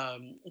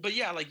 But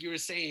yeah, like you were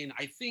saying,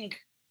 I think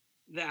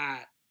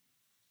that,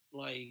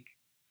 like,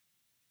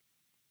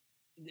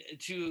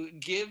 to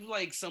give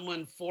like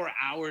someone 4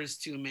 hours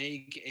to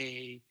make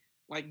a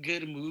like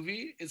good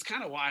movie is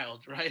kind of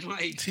wild, right?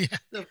 Like, Yeah.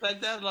 the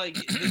fact that like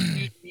this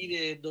dude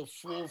needed the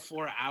full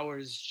 4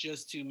 hours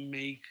just to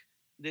make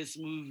this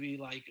movie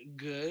like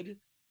good,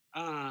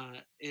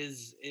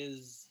 is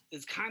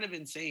kind of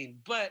insane.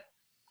 But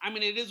I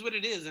mean, it is what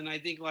it is. And I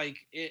think like,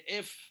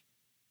 if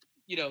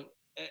you know,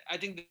 I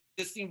think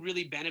this thing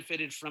really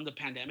benefited from the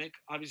pandemic,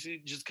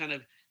 obviously, just kind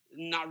of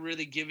not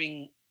really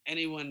giving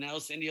anyone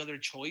else any other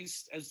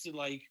choice as to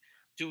like,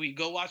 do we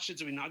go watch it?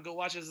 Do we not go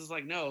watch it? It's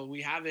like, no,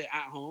 we have it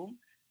at home.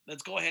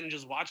 Let's go ahead and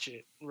just watch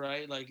it,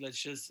 right? Like, let's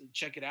just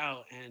check it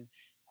out. And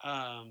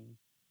um,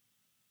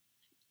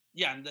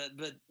 yeah,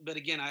 but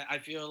again, I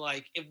feel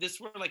like if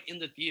this were like in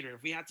the theater,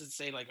 if we had to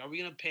say like, are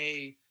we gonna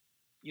pay,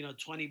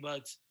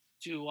 $20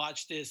 to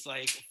watch this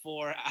like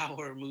 4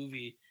 hour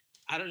movie?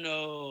 I don't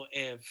know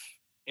if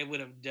it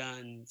would have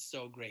done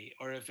so great,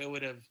 or if it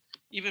would have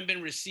even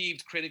been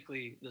received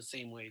critically the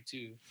same way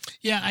too.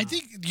 Yeah, I Uh,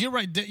 think you're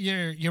right.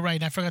 You're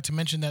right. I forgot to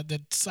mention that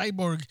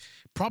Cyborg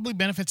probably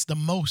benefits the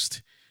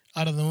most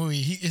out of the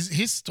movie.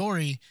 His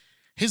story,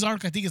 his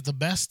arc, I think, is the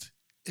best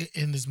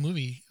in this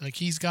movie. Like,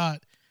 he's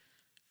got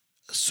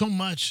so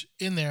much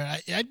in there.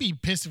 I'd be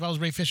pissed if I was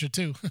Ray Fisher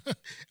too.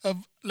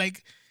 Of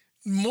like,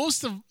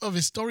 most of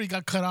his story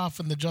got cut off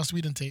in the Joss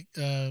Whedon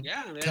yeah,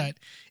 man. cut,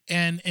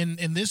 and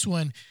in this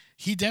one,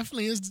 he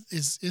definitely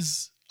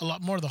is a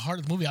lot more of the heart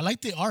of the movie. I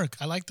like the arc.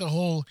 I like the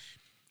whole.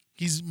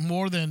 He's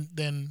more than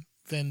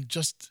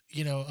just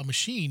a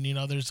machine.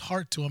 There's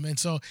heart to him, and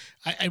so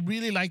I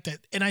really like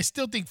that. And I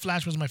still think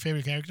Flash was my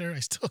favorite character.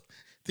 I still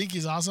think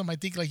he's awesome. I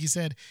think, like you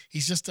said,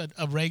 he's just a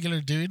regular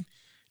dude,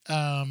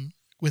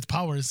 with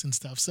powers and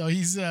stuff. So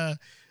he's yeah,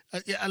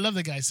 I love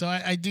the guy. So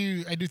I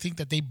do think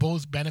that they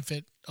both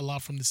benefit a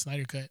lot from the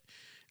Snyder cut.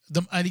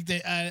 I think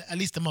they at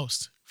least the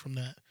most from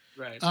that.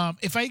 Right.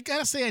 If I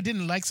gotta say I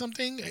didn't like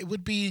something, it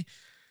would be,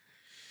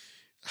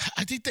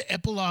 I think the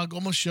epilogue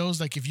almost shows,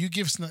 like, if you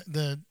give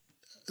the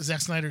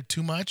Zack Snyder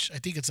too much, I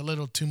think it's a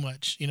little too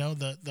much.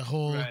 The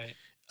whole Right.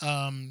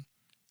 um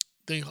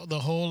the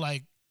whole,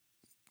 like,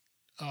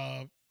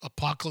 uh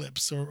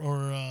apocalypse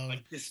or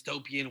Like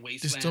dystopian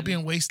wasteland.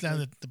 dystopian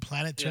wasteland that the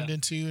planet Yeah. turned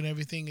into and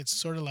everything. It's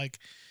sort of like,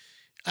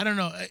 I don't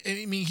know.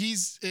 I mean,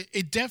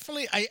 it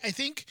definitely. I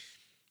think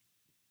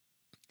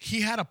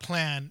he had a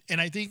plan, and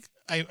I think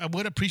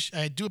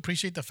I do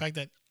appreciate the fact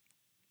that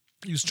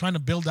he was trying to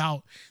build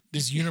out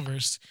this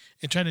universe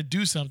and trying to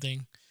do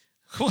something.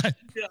 What?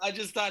 Yeah, I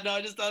just thought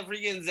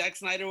freaking Zack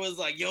Snyder was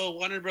like, yo,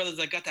 Warner Brothers,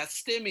 I got that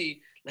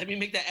stimmy. Let me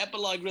make that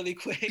epilogue really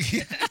quick.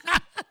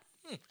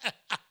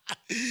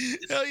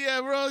 Hell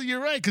yeah, bro, you're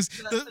right. Because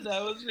that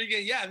was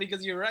freaking, yeah,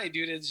 because you're right,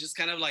 dude. It's just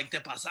kind of like te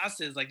pasaste.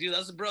 It's like, dude,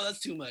 that's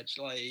too much.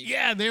 Like,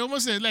 yeah, they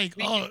almost said like,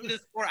 we did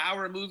this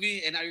 4-hour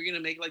movie, and now you're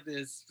gonna make like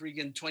this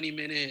freaking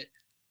 20-minute,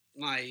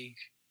 like,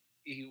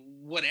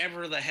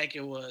 whatever the heck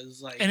it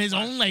was, like, and his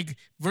own like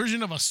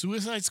version of a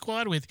Suicide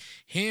Squad with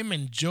him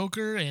and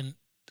Joker and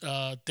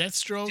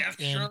Deathstroke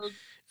and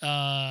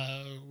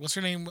what's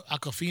her name?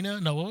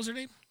 Aquafina? No, what was her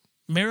name?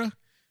 Mira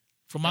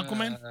from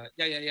Aquaman.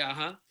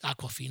 Yeah.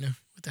 Aquafina.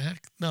 What the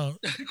heck? No.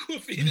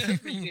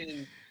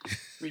 Aquafina,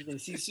 freaking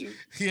Sisu.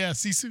 Yeah,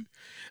 Sisu.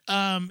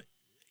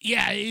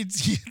 Yeah,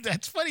 it's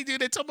that's funny,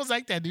 dude. It's almost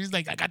like that, dude. He's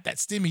like, I got that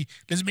stimmy.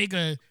 Let's make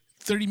a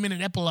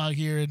 30-minute episode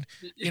here and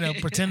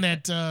pretend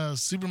that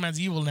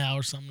Superman's evil now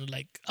or something.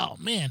 Like, oh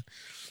man.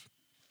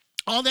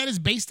 All that is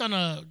based on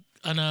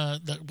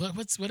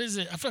what is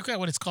it? I forgot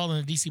what it's called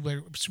in the DC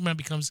where Superman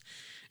becomes.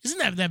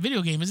 Isn't that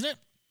video game? Isn't it?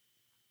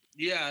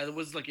 Yeah, it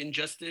was like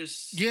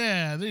Injustice.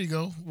 Yeah, there you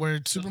go.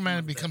 Where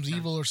Superman becomes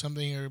evil or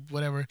something or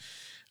whatever.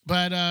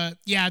 But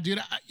yeah,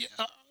 dude.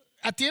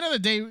 At the end of the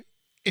day,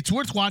 it's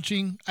worth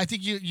watching. I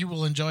think you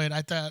will enjoy it.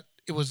 I thought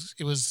it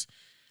was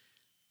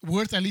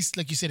worth at least,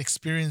 like you said,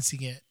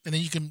 experiencing it, and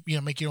then you can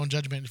make your own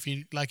judgment if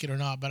you like it or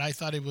not. But I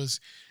thought it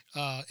was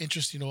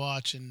interesting to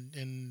watch,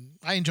 and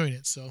I enjoyed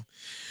it. So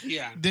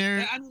yeah,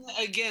 I mean,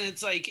 again,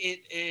 it's like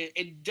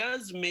it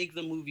does make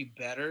the movie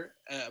better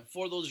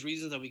for those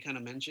reasons that we kind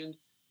of mentioned.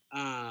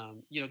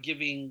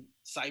 Giving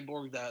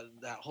Cyborg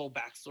that whole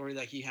backstory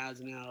that he has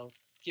now,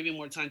 giving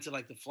more time to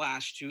like the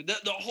Flash too. The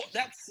whole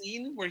that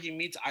scene where he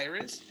meets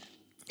Iris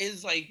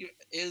is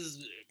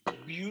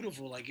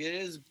beautiful. Like, it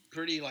is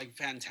pretty like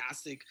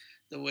fantastic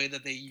the way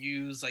that they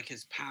use like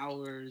his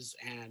powers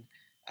and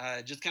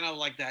just kind of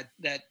like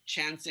that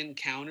chance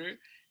encounter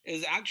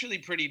is actually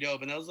pretty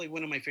dope. And that was like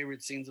one of my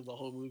favorite scenes of the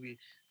whole movie.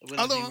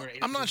 Although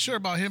I'm not sure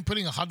about him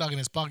putting a hot dog in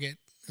his pocket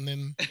and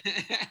then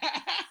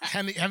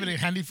having it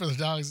handy for the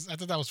dogs. I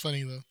thought that was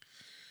funny though.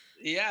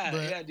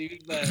 Yeah,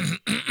 dude. But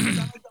I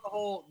like the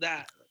whole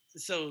that.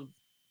 So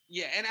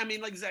yeah, and I mean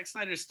like Zack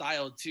Snyder's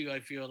style too. I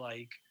feel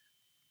like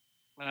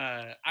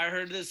I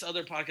heard this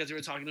other podcast they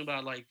were talking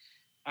about like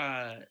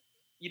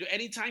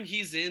anytime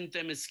he's in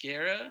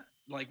Themyscira,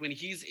 like when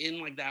he's in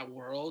like that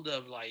world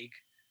of like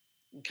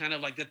kind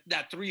of like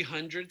that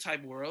 300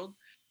 type world,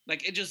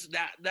 like it just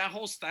that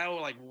whole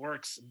style like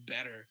works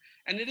better.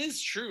 And it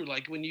is true,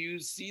 like when you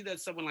see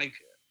that someone like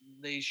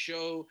they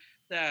show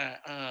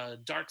that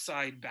dark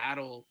side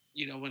battle,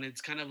 when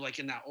it's kind of like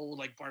in that old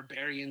like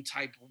barbarian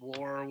type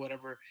war or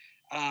whatever,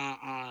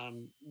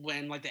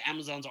 when like the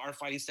Amazons are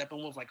fighting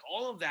Steppenwolf, like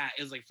all of that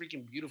is like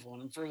freaking beautiful.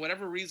 And for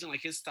whatever reason,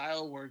 like his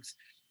style works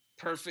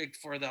perfect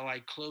for the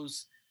like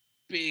close,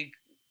 big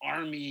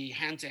army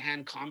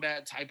hand-to-hand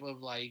combat type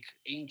of like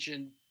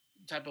ancient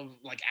type of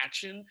like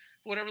action,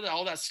 whatever.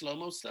 All that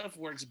slow-mo stuff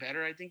works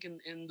better, I think, in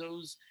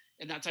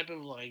that type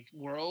of like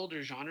world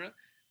or genre.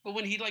 But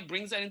when he like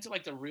brings that into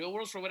like the real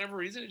world, for whatever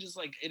reason, it just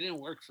like it didn't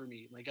work for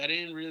me. Like I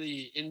didn't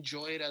really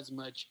enjoy it as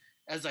much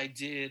as I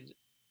did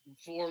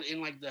in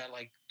like that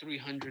like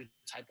 300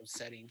 type of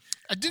setting.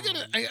 I do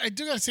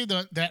gotta say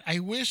though that I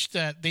wish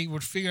that they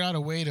would figure out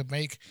a way to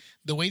make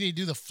the way they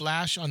do the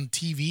Flash on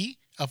TV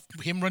of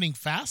him running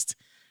fast,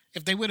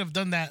 if they would have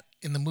done that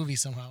in the movie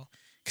somehow.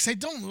 Because I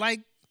don't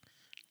like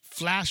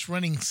Flash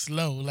running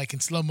slow, like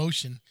in slow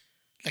motion.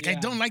 Like, yeah. I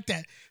don't like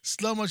that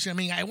slow motion. I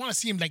mean, I want to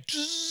see him like,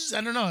 I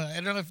don't know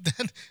if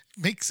that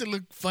makes it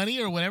look funny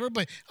or whatever,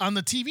 but on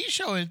the TV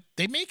show,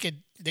 they make it,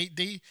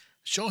 they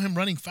show him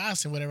running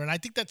fast and whatever, and I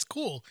think that's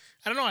cool.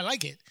 I don't know, I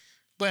like it.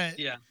 But,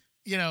 yeah,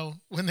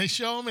 when they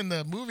show him in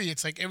the movie,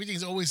 it's like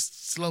everything's always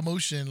slow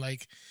motion.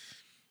 Like,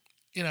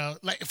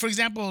 like, for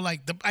example,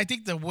 like, I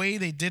think the way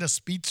they did a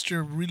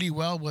speedster really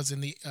well was in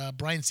the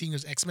Bryan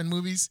Singer's X-Men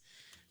movies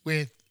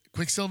with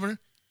Quicksilver.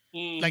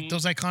 Mm-hmm. Like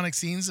those iconic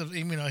scenes of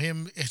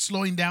him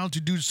slowing down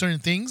to do certain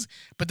things,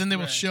 but then they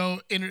will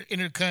show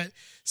intercut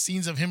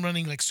scenes of him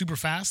running like super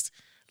fast,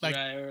 like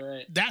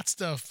that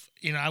stuff.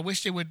 I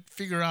wish they would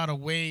figure out a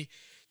way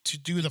to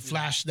do the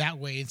Flash that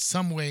way in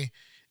some way,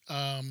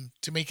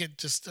 to make it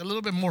just a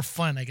little bit more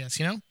fun, I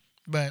guess.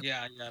 But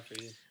yeah,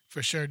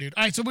 for sure, dude.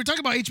 All right, so we're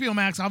talking about HBO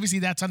Max. Obviously,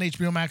 that's on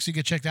HBO Max. So you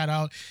can check that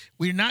out.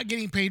 We're not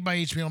getting paid by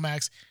HBO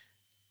Max.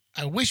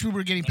 I wish we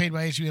were getting paid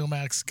by HBO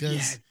Max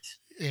because.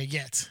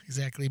 Yet,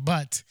 exactly.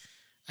 But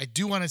I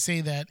do want to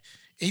say that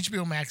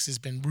HBO Max has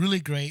been really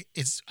great.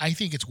 I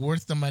think it's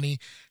worth the money.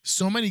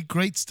 So many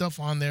great stuff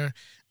on there.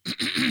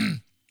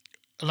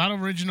 A lot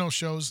of original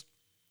shows.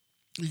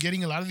 You're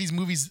getting a lot of these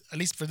movies, at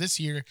least for this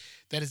year,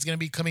 that is going to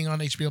be coming on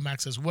HBO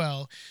Max as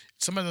well.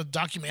 Some of the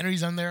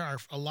documentaries on there are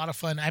a lot of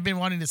fun. I've been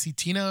wanting to see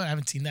Tina. I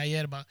haven't seen that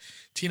yet, about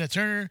Tina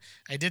Turner.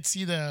 I did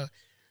see the,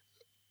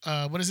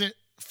 what is it?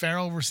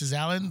 Farrell versus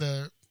Allen,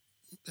 the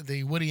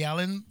the Woody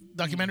Allen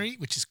documentary,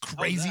 which is Oh,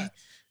 crazy. that.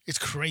 It's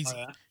Oh,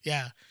 crazy.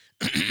 yeah.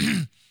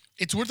 Yeah.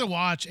 It's worth a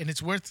watch, and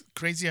it's worth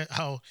crazy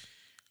how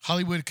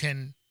Hollywood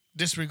can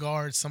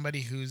disregard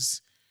somebody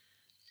who's,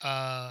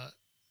 uh,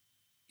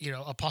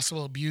 a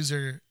possible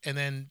abuser, and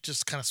then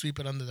just kind of sweep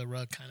it under the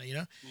rug, kind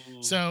of.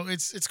 Mm. So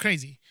it's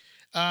crazy.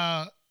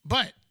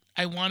 But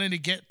I wanted to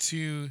get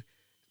to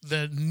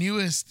the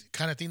newest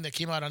kind of thing that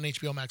came out on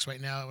HBO Max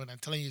right now, and I'm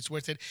telling you, it's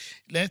worth it.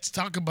 Let's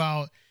talk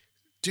about,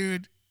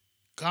 dude,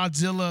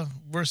 Godzilla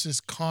versus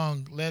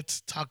Kong.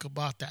 Let's talk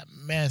about that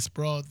mess,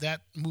 bro.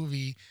 That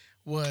movie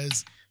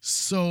was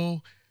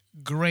so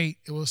great.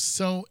 It was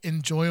so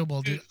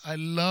enjoyable, dude. I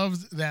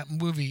loved that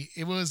movie.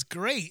 It was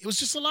great. It was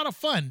just a lot of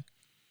fun.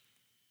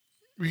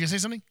 Were you gonna say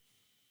something?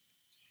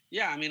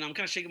 Yeah, I mean, I'm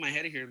kind of shaking my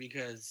head here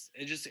because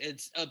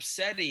it's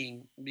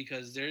upsetting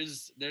because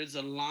there's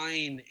a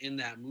line in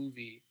that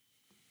movie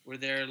where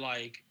they're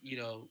like,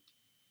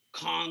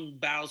 Kong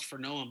bows for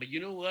no one, but you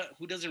know what?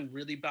 Who doesn't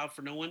really bow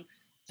for no one?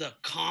 The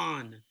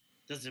Khan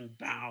doesn't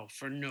bow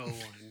for no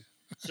one.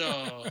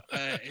 So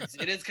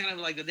it is kind of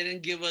like that. They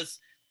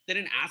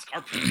didn't ask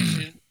our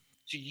permission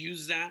to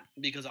use that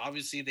because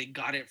obviously they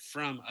got it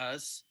from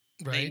us.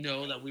 Right. They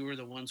know that we were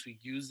the ones who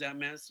used that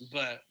mess,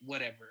 but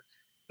whatever.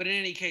 But in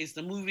any case,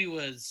 the movie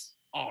was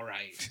all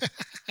right.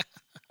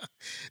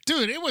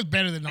 Dude, it was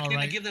better than all right.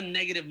 I give them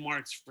negative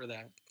marks for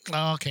that.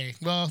 Okay,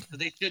 well, But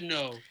they should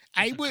know.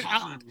 I would.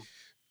 Khan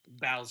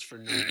bows for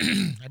no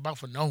one. I bow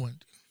for no one.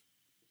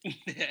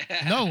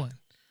 No one.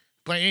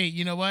 But hey,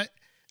 you know what?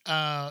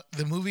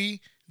 The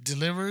movie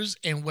delivers,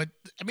 and look,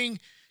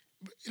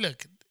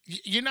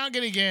 you're not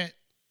gonna get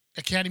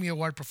Academy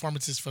Award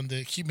performances from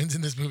the humans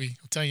in this movie.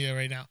 I'm telling you that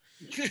right now.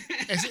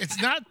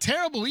 It's not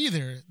terrible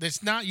either.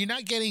 You're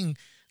not getting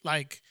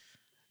like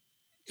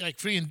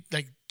freaking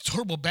like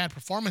horrible bad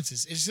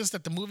performances. It's just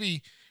that the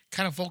movie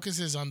kind of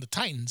focuses on the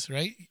Titans,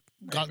 right?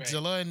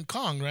 Godzilla and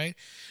Kong, right?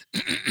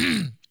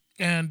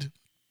 And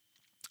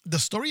the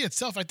story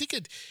itself, I think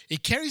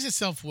it carries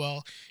itself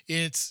well.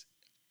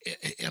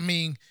 I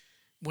mean,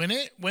 when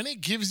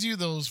it gives you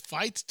those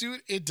fights,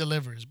 dude, it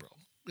delivers, bro.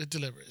 It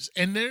delivers.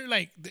 And they're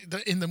like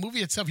in the movie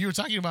itself, you were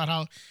talking about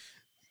how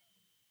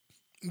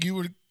you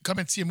would come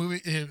and see a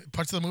movie,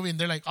 parts of the movie, and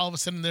they're like all of a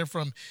sudden they're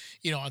from,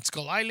 on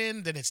Skull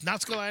Island, then it's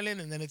not Skull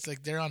Island, and then it's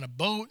like they're on a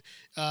boat,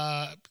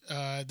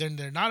 then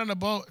they're not on a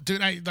boat,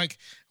 dude.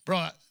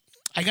 Bro,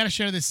 I gotta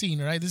share this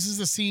scene, right? This is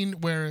the scene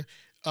where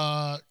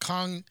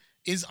Kong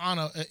is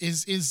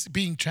is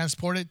being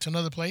transported to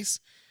another place,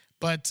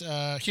 but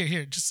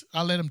here, just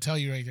I'll let him tell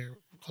you right here.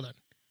 Hold on.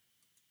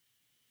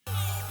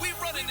 We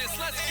running this,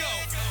 let's go.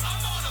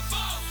 I'm on a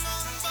boat.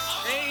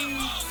 Hey.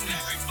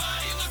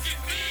 Everybody look at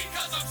me,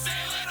 cause I'm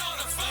sailing on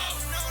a boat.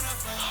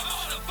 I'm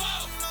on a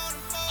boat.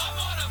 I'm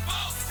on a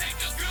boat.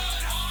 Take a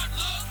good hard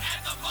look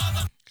at the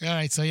mother. All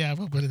right, so yeah,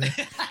 we'll put it there.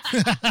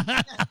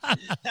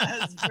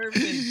 That's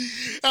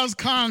perfect. That was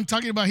Kong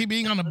talking about he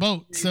being on a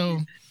boat. So,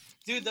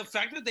 dude, the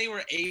fact that they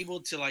were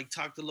able to like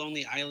talk to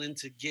Lonely Island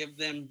to give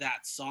them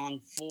that song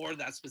for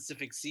that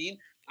specific scene,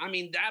 I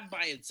mean, that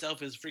by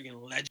itself is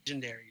freaking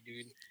legendary,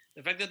 dude.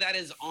 The fact that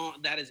is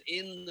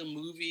in the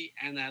movie,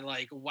 and that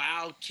like,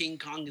 wow, King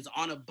Kong is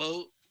on a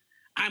boat.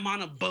 I'm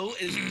on a boat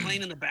is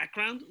playing in the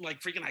background,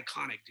 like freaking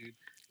iconic, dude.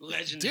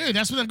 Legendary. Dude,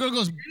 that's when the girl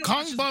goes,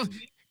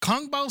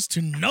 Kong bows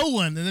to no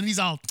one, and then he's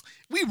all,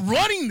 "We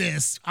running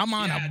this. I'm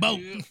on a boat."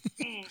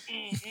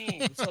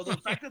 So the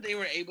fact that they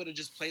were able to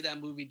just play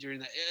that movie during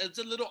that, it's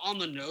a little on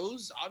the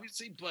nose,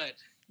 obviously, but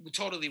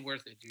totally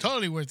worth it, dude.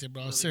 Totally worth it,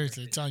 bro. Totally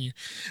Seriously, worth I'm it. telling you.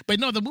 But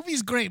no, the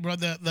movie's great, bro.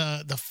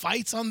 The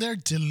fights on there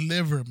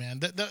deliver, man.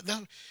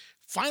 The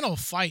final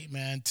fight,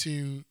 man,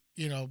 to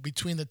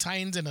between the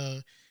Titans and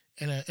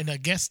a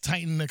guest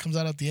Titan that comes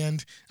out at the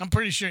end. I'm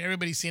pretty sure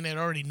everybody's seen it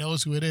already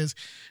knows who it is,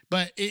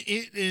 but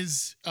it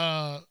is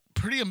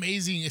pretty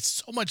amazing.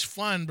 It's so much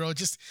fun, bro.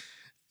 Just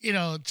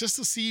just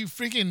to see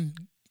freaking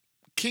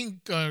King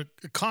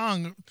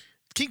Kong,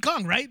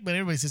 right? But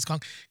everybody says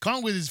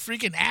Kong with his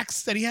freaking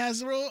axe that he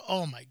has, bro.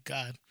 Oh my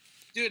god,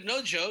 dude,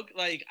 no joke.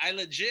 Like, I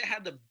legit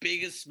had the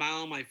biggest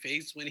smile on my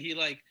face when he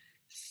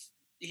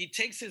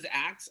takes his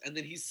axe and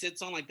then he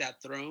sits on like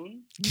that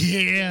throne.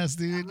 Yes,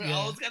 dude.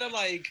 I was kind of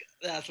like,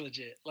 that's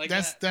legit. Like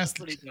that's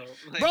pretty dope.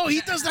 Like, bro,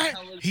 he does that.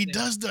 He sick.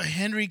 does the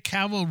Henry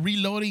Cavill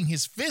reloading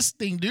his fist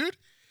thing, dude.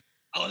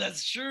 Oh,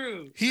 that's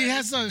true. He That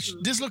has a is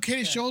true.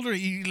 dislocated shoulder.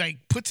 He like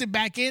puts it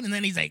back in, and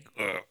then he's like,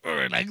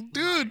 like,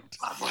 dude,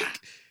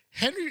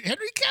 Henry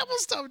Cavill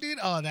stuff, dude.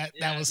 Oh, that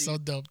was dude. so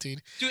dope,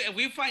 dude. Dude, if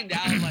we find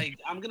out, like,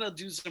 I'm gonna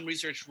do some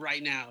research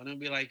right now, and I'll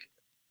be like,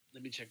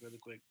 let me check really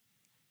quick.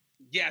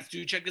 Yes,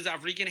 dude, check this out.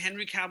 Freaking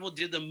Henry Cavill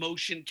did the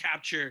motion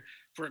capture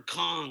for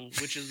Kong,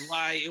 which is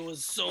why it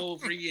was so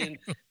freaking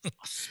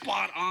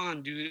spot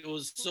on, dude. It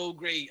was so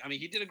great. I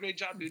mean, he did a great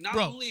job, dude. Not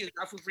only is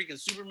that for freaking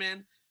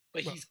Superman,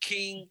 but he's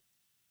King,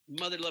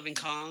 mother-loving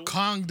Kong.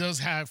 Kong does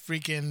have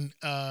freaking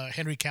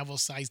Henry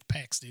Cavill-sized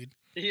pecs, dude.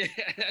 Yeah,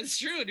 that's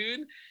true,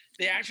 dude.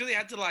 They actually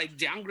had to like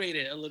downgrade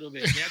it a little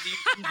bit. They had to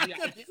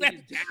use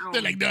it down.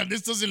 They're like, no,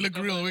 this doesn't look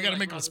real. We gotta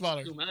make him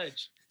smaller. Too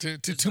much. Too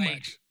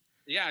much.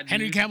 Yeah,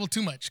 Henry dude. Cavill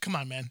too much. Come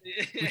on, man.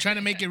 We're trying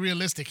to make it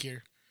realistic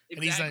here.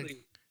 And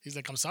Exactly. he's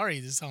like, I'm sorry,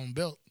 this is how I'm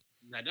built.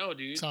 I know,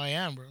 dude. That's how I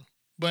am, bro.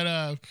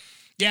 But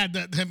yeah,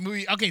 the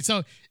movie. Okay,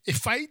 so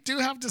if I do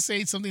have to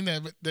say something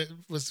that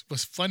was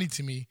funny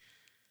to me,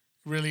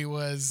 really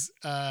was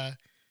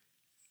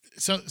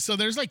so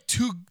there's like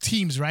two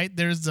teams, right?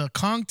 There's the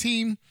Kong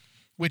team,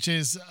 which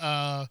is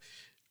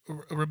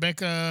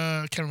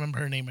Rebecca. I can't remember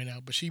her name right now,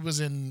 but she was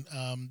in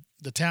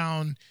the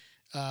town.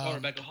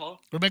 Rebecca Hall.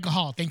 Rebecca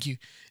Hall, thank you.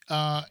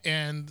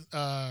 And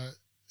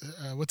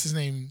what's his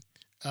name?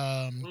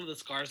 One of the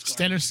scars.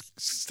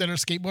 Stellar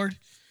Skateboard.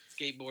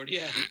 Skateboard.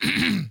 Yeah.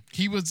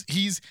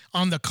 He's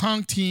on the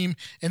Kong team,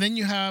 and then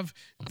you have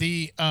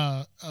the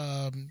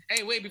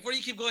Hey, wait! Before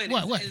you keep going,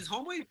 What? Is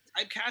Homeboy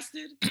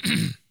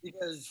typecasted?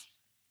 Because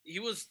he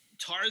was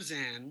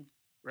Tarzan,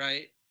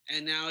 right?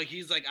 And now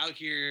he's like out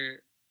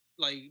here,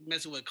 like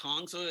messing with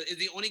Kong. So is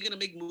he only gonna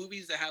make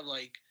movies that have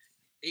like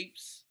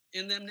apes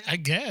in them now? I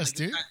guess, like,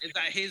 dude. Is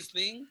that his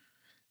thing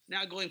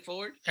now going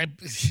forward?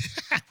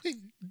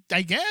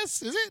 I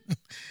guess, is it?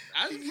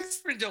 That's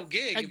a pretty dope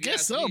gig. I if you guess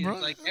ask so, me. bro.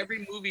 Like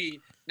every movie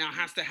now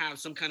has to have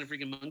some kind of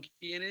freaking monkey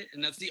in it,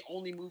 and that's the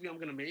only movie I'm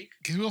gonna make.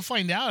 Because we'll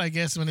find out, I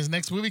guess, when his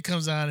next movie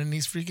comes out and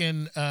he's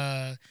freaking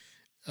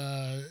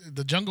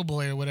the Jungle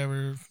Boy or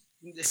whatever.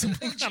 I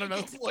don't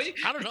know. Boy?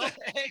 I don't know. What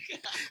the heck?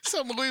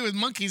 Some movie with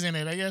monkeys in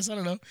it, I guess. I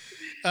don't know.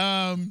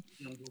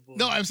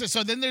 No, I'm saying,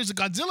 so then there's a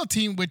Godzilla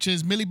team, which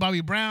is Millie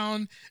Bobby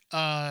Brown,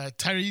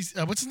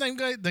 Tyrese. What's his name,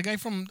 guy? The guy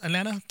from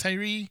Atlanta,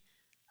 Tyree.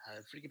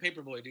 Freaking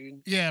Paperboy,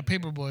 dude. Yeah,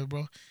 Paperboy,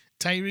 bro.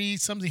 Tyree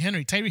something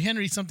Henry. Tyree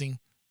Henry something.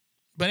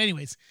 But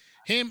anyways,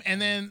 him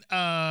and then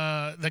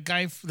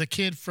the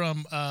kid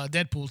from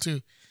Deadpool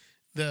too.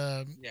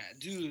 Yeah,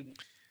 dude.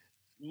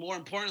 More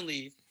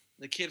importantly,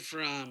 the kid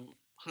from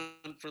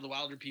Hunt for the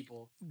Wilder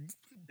People. I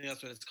think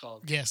that's what it's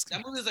called. Yes.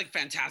 That movie is like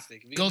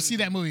fantastic. Go see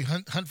that movie,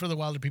 Hunt for the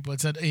Wilder People.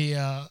 It's a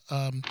Taika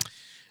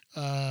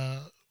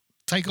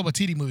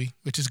Waititi movie,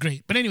 which is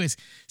great. But anyways,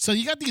 so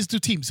you got these two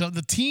teams. So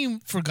the team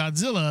for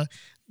Godzilla,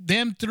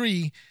 them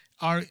three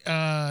are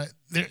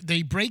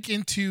they break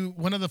into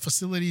one of the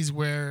facilities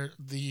where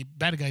the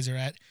bad guys are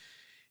at.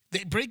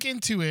 They break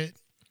into it,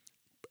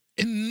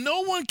 and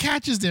no one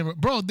catches them,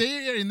 bro.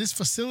 They are in this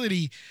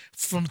facility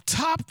from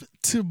top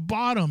to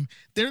bottom.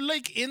 They're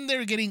like in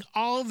there getting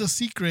all the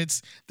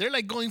secrets. They're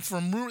like going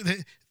from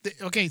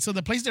okay. So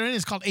the place they're in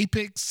is called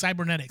Apex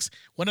Cybernetics,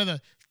 one of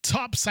the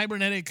top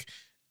cybernetic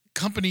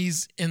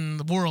companies in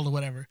the world or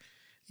whatever.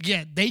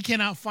 Yet they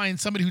cannot find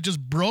somebody who just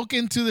broke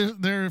into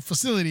their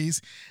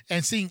facilities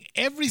and seeing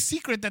every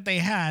secret that they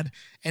had,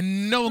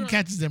 and no one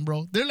catches them,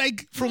 bro. They're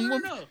like from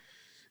no.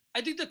 I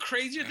think the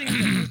crazier thing is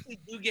that once they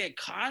do get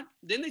caught,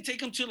 then they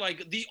take them to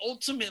like the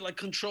ultimate like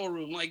control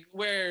room, like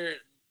where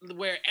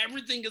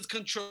everything is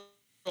controlled.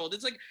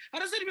 It's like, how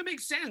does that even make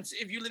sense?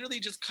 If you literally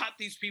just caught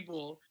these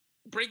people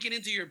breaking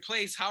into your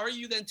place, how are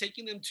you then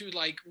taking them to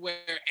like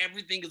where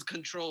everything is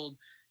controlled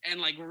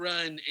and like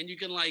run, and you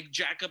can like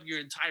jack up your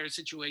entire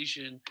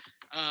situation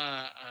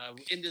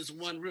in this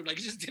one room? Like,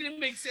 it just didn't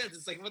make sense.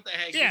 It's like, what the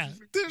heck? Yeah,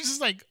 they're just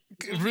like,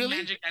 really?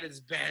 Magic at its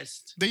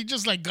best. They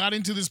just like got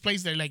into this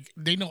place. They're like,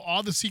 they know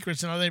all the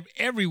secrets and all that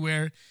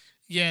everywhere,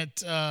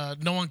 yet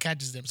no one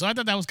catches them. So I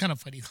thought that was kind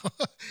of funny.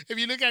 If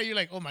you look at it, you're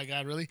like, oh my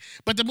God, really?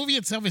 But the movie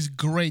itself is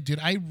great, dude.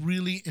 I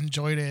really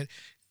enjoyed it.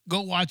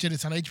 Go watch it.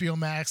 It's on HBO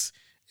Max.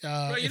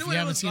 Bro, you know what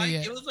it was like?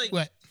 It was like,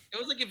 what? It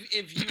was like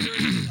if you were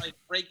to like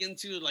break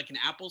into like an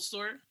Apple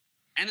store,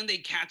 and then they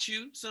catch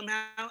you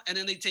somehow, and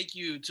then they take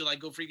you to like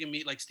go freaking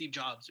meet like Steve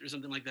Jobs or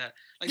something like that.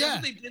 Like, that's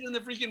what they did in the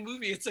freaking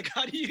movie. It's like,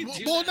 how do you do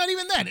Well, that? not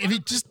even that. If you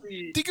just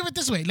think of it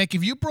this way, like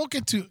if you broke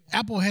into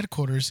Apple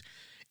headquarters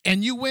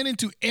and you went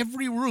into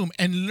every room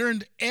and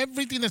learned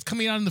everything that's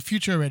coming out in the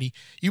future already.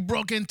 You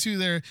broke into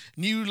their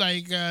new,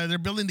 like, they're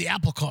building the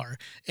Apple car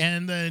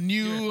and the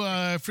new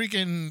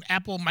freaking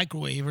Apple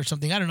microwave or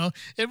something. I don't know.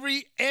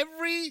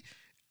 Every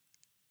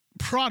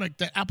product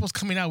that Apple's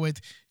coming out with,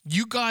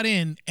 you got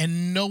in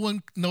and no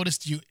one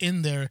noticed you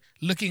in there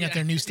looking at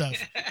their new stuff.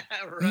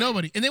 Right.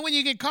 Nobody. And then when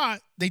you get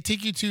caught, they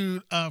take you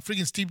to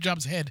freaking Steve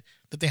Jobs' head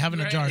that they have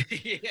in a jar.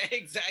 Yeah,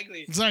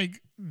 exactly. It's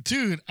like,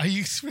 dude, are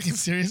you freaking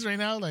serious right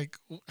now? Like,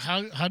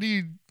 how do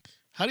you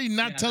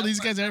not tell these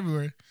guys are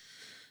everywhere?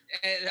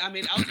 And, I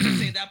mean, I was gonna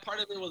say that part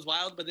of it was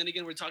wild, but then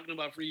again, we're talking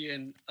about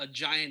freaking a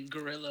giant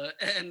gorilla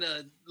and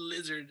a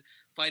lizard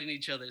fighting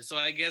each other. So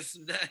I guess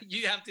that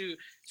you have to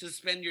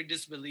suspend your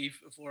disbelief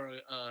for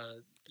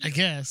I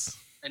guess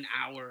an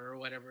hour or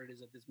whatever it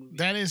is at this movie.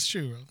 That is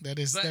true, bro. That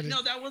is.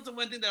 That was the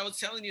one thing that I was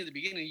telling you at the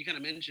beginning. You kind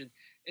of mentioned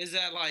is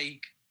that,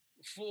 like,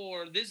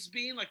 for this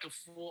being like a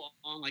full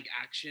on like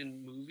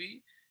action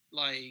movie,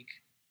 like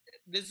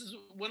this is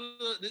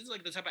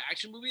like the type of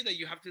action movie that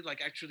you have to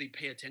like actually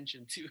pay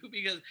attention to,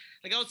 because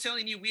like I was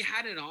telling you, we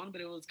had it on,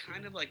 but it was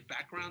kind of like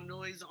background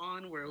noise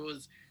on, where we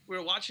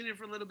were watching it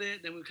for a little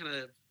bit, then we kind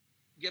of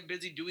get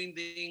busy doing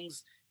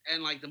things,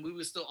 and like the movie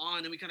was still on,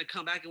 and we kind of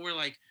come back and we're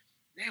like,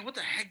 man, what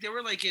the heck? They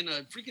were like in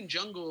a freaking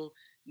jungle.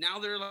 Now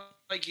they're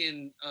like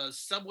in a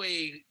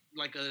subway,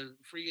 like a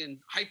freaking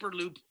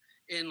hyperloop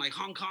in like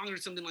Hong Kong or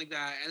something like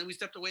that, and then we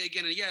stepped away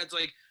again, and yeah, it's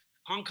like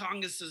Hong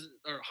Kong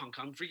or Hong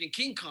Kong, freaking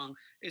King Kong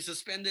is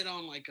suspended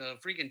on like a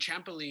freaking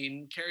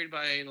trampoline carried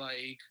by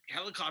like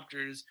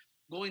helicopters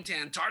going to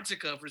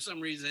Antarctica for some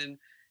reason.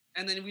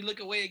 And then we look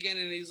away again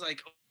and he's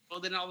like, oh,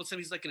 then all of a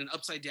sudden he's like in an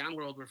upside down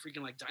world where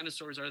freaking like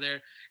dinosaurs are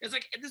there. It's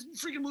like this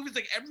freaking movie's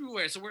like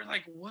everywhere. So we're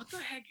like, what the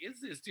heck is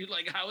this, dude?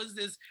 Like, how is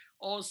this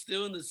all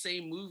still in the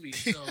same movie?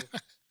 So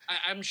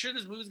I'm sure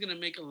this movie's gonna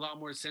make a lot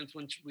more sense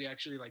once we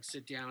actually like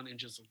sit down and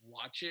just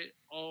watch it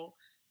all.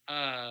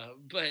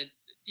 But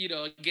you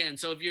know, again,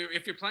 so if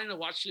you're planning to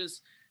watch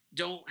this,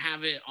 don't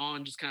have it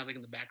on just kind of like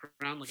in the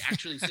background. Like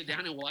actually sit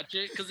down and watch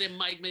it because it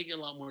might make a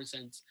lot more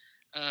sense.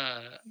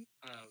 Uh,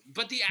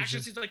 but the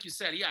action scenes, like you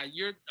said, yeah,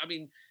 I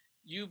mean,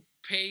 you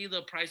pay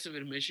the price of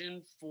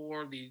admission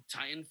for the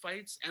Titan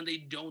fights, and they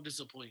don't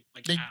disappoint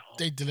like they at all.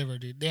 they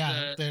delivered it.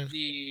 Yeah,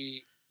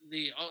 The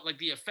like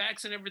the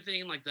effects and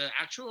everything, like the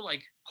actual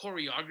like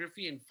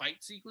choreography and fight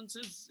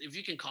sequences, if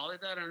you can call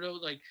it that, I don't know,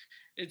 like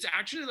it's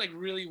actually like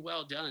really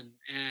well done,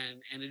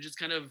 and it just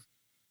kind of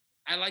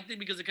I liked it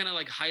because it kind of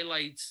like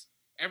highlights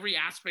every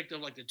aspect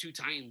of like the two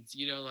Titans,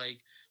 you know, like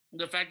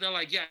the fact that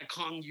like yeah,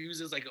 Kong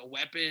uses like a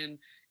weapon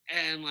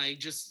and like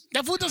just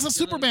that fool does a Godzilla-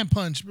 Superman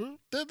punch, bro.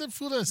 That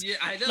fool does Yeah,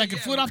 I know, like a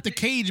yeah, foot off the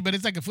cage, but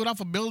it's like a foot off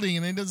a building,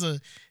 and then does a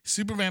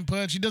Superman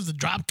punch. He does the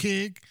drop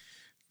kick.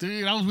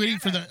 Dude, I was waiting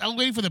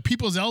for the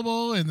people's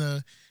elbow and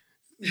the,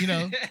 you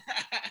know,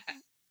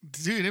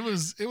 dude, it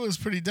was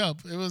pretty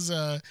dope. It was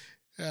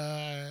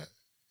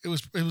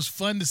it was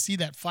fun to see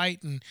that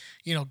fight, and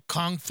you know,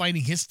 Kong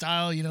fighting his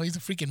style. You know, he's a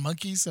freaking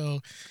monkey,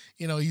 so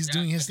you know he's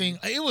doing his thing.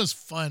 It was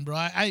fun, bro.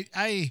 I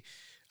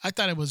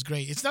thought it was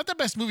great. It's not the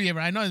best movie ever.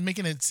 I know it's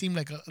making it seem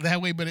like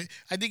that way, but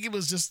I think it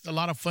was just a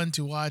lot of fun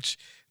to watch.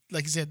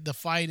 Like you said, the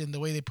fight and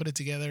the way they put it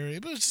together,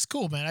 it was just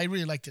cool, man. I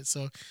really liked it.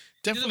 So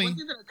definitely one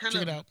thing that I check kind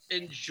it of out.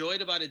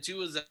 enjoyed about it too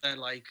was that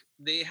like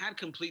they had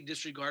complete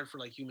disregard for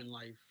like human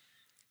life,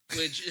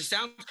 which it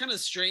sounds kind of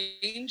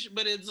strange,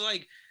 but it's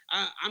like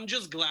I'm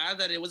just glad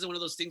that it wasn't one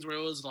of those things where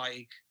it was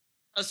like,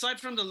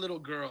 aside from the little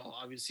girl,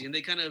 obviously, and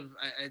they kind of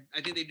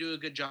I think they do a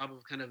good job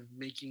of kind of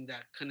making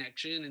that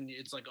connection, and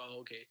it's like,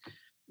 oh, okay,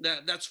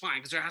 that's fine,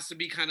 because there has to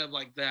be kind of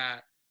like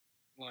that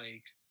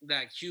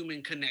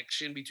human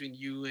connection between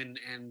you and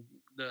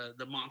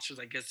the monsters,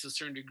 I guess, to a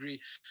certain degree.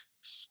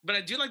 But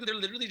I do like that they're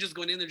literally just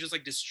going in there, just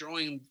like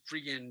destroying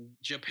freaking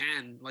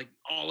Japan, like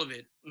all of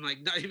it,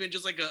 like not even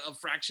just like a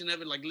fraction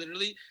of it. Like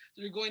literally,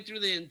 they're going through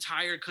the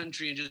entire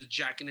country and just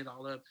jacking it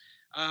all up.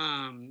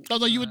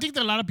 Although you would think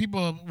that a lot of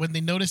people, when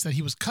they noticed that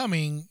he was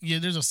coming, yeah,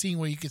 there's a scene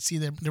where you could see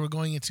that they were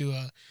going into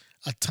a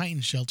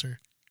Titan shelter.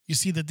 You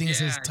see the thing that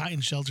says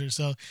Titan shelter,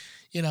 so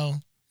you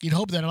know. You'd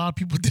hope that a lot of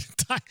people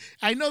didn't die.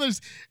 I know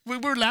we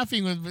were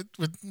laughing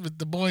with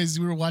the boys.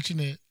 We were watching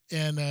it,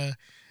 and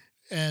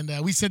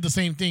we said the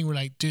same thing. We're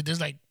like, dude,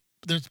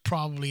 there's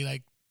probably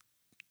like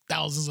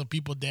thousands of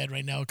people dead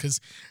right now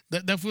because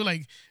that fool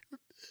like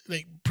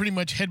pretty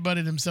much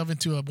headbutted himself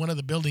into one of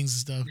the buildings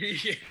and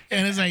stuff. Yeah.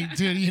 And it's like,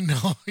 dude,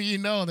 you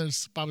know,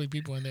 there's probably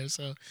people in there.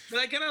 So, but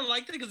I kind of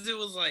liked it because it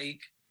was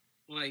like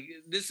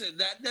this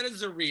that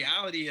is the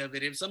reality of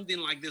it. If something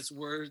like this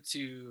were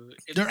to,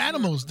 they're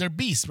animals, they're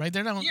beasts, right?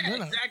 They're not. Yeah, they're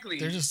not, exactly.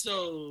 They're just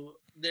so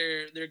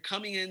they're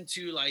coming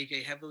into like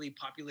a heavily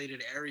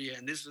populated area,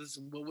 and this is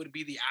what would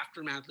be the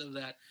aftermath of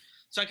that.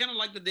 So I kind of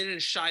like that they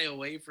didn't shy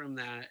away from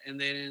that, and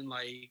they didn't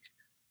like,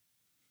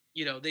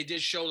 you know, they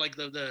did show like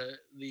the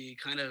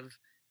kind of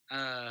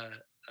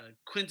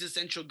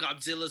quintessential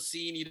Godzilla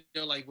scene, you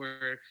know, like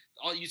where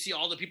you see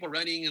all the people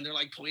running and they're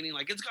like pointing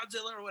like it's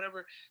Godzilla or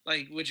whatever,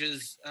 like which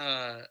is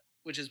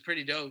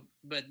pretty dope.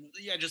 But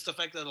yeah, just the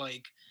fact that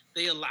like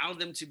they allowed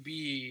them to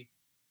be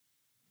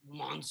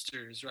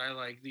monsters, right?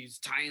 Like these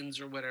Titans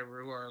or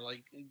whatever, who are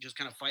like just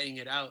kind of fighting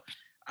it out.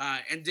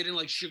 And didn't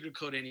like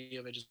sugarcoat any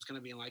of it, just kind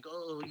of being like,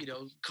 oh, you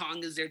know,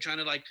 Kong is there trying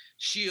to like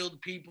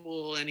shield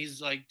people, and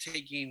he's like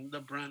taking the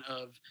brunt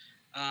of,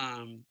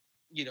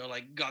 you know,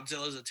 like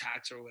Godzilla's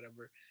attacks or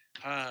whatever.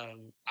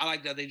 I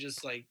like that they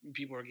just like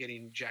people are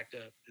getting jacked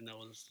up, and that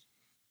was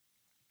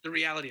the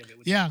reality of it.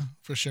 Yeah,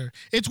 for sure.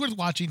 It's worth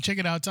watching. Check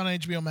it out. It's on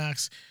HBO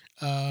Max,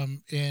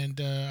 and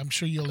I'm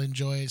sure you'll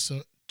enjoy it.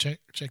 So check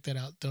that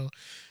out, though.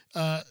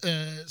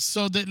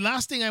 So the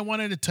last thing I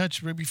wanted to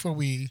touch right before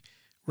we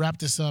wrap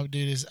this up,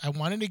 dude, is I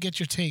wanted to get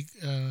your take.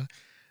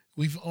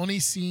 We've only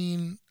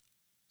seen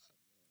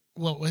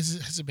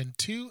has it been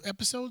 2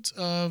 episodes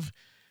of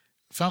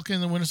Falcon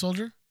and the Winter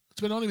Soldier?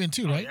 It's only been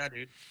 2, right? Yeah,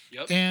 dude.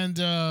 Yep. And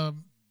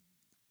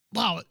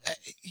wow,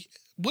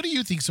 what do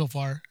you think so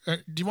far?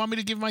 Do you want me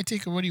to give my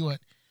take, or what do you want?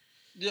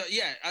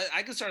 Yeah,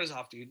 I can start us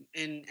off, dude.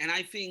 And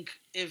I think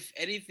if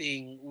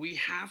anything, we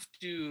have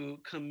to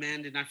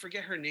commend, and I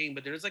forget her name,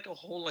 but there's like a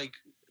whole like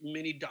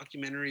mini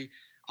documentary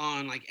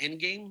on like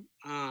Endgame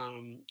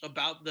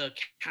about the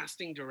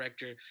casting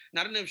director. And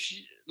I don't know if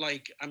she,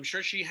 like, I'm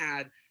sure she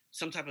had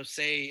some type of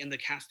say in the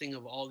casting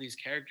of all these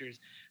characters,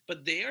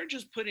 but they are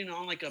just putting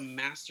on like a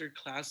master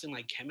class in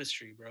like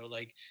chemistry, bro.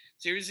 Like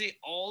seriously,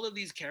 all of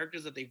these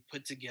characters that they've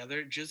put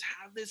together just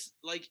have this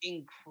like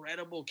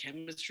incredible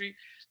chemistry.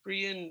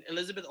 Brian,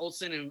 Elizabeth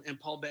Olsen, and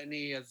Paul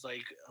Bettany as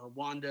like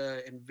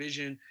Wanda and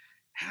Vision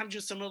have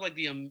just some of like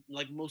the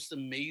like most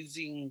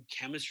amazing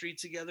chemistry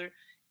together.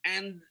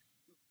 And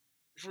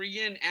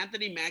freaking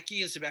Anthony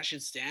Mackie and Sebastian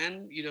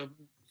Stan,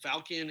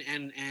 Falcon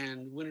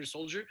and Winter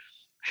Soldier,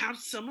 have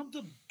some of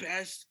the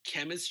best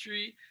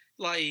chemistry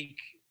like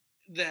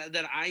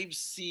that I've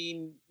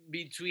seen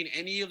between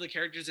any of the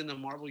characters in the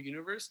Marvel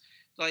universe.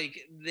 Like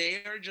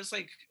they are just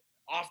like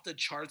off the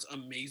charts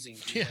amazing.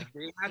 Dude. Yeah. Like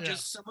they have Yeah.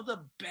 just some of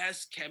the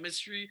best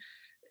chemistry.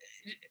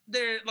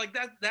 They're like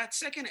that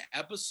second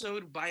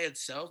episode by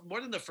itself,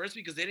 more than the first,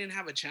 because they didn't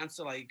have a chance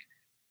to like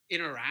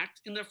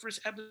interact in the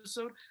first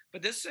episode.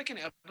 But this second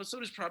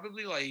episode is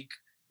probably like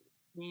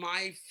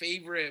my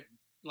favorite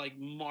like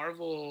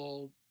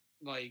Marvel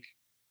like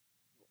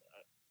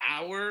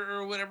hour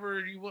or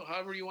whatever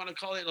however you want to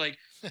call it, like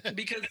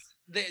because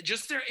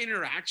just their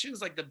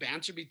interactions, like the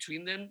banter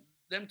between them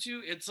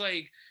two, it's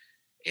like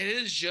it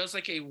is just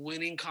like a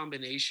winning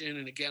combination.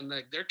 And again,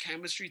 like their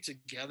chemistry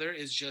together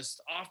is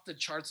just off the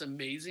charts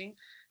amazing.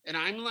 And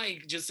I'm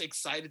like just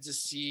excited to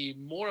see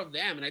more of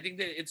them. And I think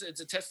that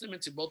it's a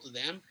testament to both of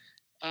them,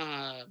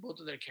 both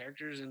of their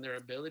characters and their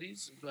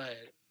abilities. But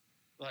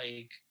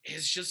like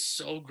it's just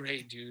so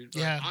great, dude.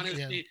 Like, Yeah,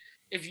 honestly, yeah.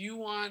 if you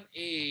want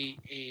a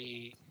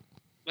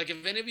like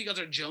if any of you guys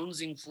are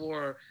jonesing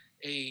for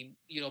a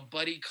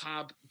buddy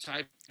cop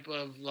type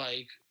of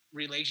like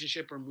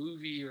relationship or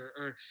movie,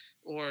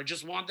 or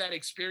just want that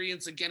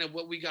experience again of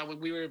what we got when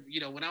we were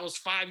when I was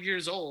 5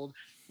 years old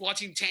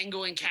watching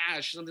Tango and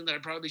Cash, something that I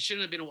probably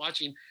shouldn't have been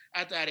watching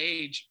at that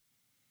age.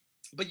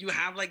 But you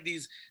have like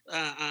these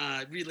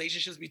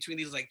relationships between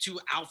these like two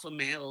alpha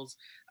males.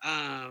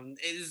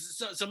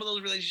 Some of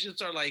those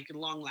relationships are like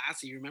long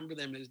lasting. You remember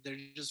them? They're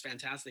just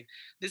fantastic.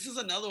 This is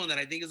another one that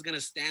I think is going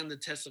to stand the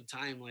test of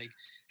time. Like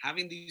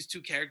having these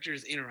two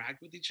characters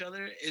interact with each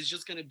other is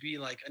just going to be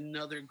like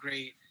another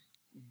great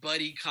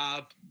buddy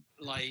cop,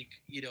 like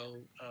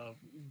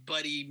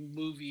buddy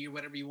movie or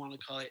whatever you want to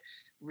call it,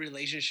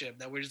 relationship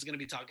that we're just going to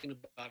be talking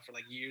about for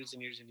like years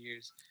and years and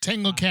years.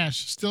 Tango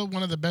Cash, still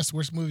one of the best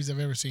worst movies I've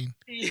ever seen.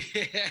 Yeah,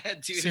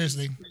 dude.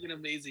 Seriously. It's freaking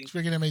amazing. It's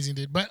freaking amazing,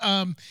 dude. But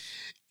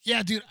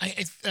yeah, dude,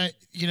 I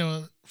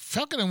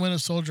Falcon and Winter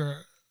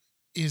Soldier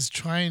is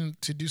trying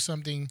to do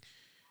something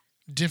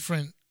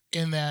different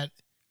in that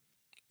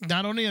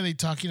not only are they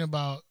talking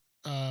about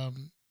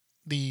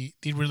the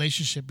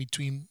relationship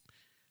between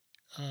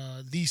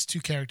these two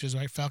characters,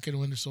 right, Falcon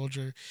and Winter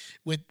Soldier,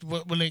 with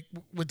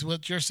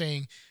what you're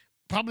saying,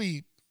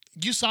 probably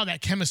you saw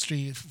that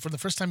chemistry for the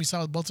first time you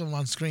saw both of them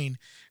on screen,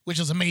 which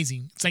is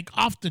amazing. It's like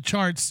off the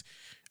charts,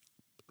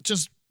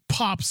 just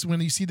pops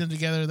when you see them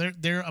together.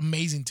 They're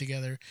amazing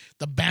together.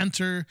 The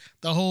banter,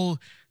 the whole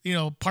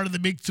part of the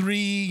big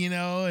three,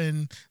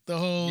 and the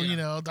whole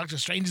Doctor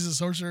Strange is a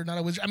sorcerer, not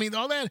a wizard. I mean,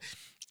 all that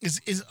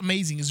is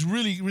amazing. It's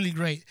really, really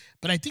great.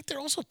 But I think they're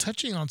also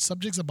touching on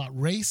subjects about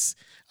race,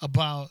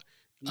 about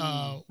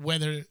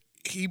whether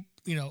he,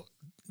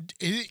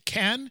 it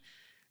can.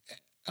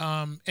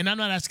 And I'm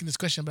not asking this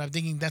question, but I'm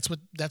thinking that's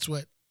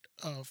what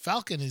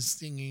Falcon is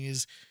thinking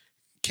is,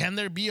 can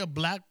there be a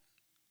black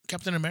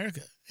Captain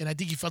America? And I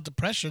think he felt the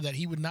pressure that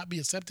he would not be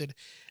accepted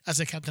as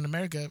a Captain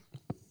America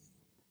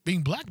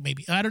being black,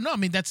 maybe. I don't know. I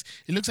mean, it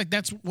looks like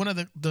that's one of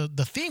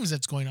the themes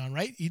that's going on,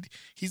 right?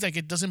 He's like,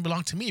 it doesn't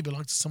belong to me, it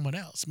belongs to someone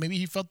else. Maybe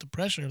he felt the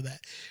pressure of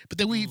that. But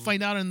then we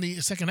find out in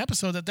the second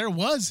episode that there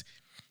was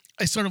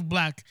a sort of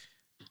black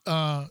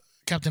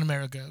Captain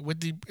America with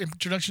the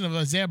introduction of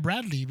Isaiah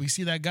Bradley. We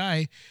see that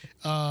guy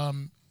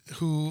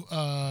who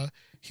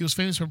he was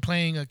famous for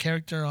playing a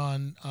character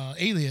on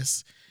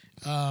Alias.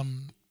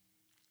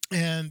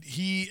 And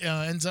he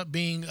ends up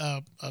being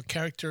a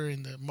character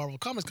in the Marvel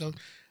Comics called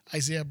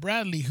Isaiah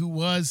Bradley, who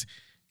was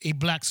a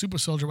black super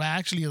soldier, well,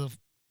 actually the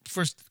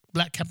first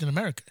black Captain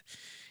America,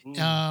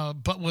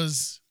 but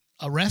was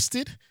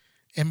arrested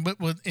and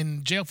was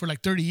in jail for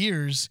like 30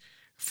 years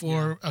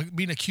for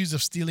being accused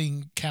of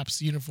stealing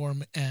Cap's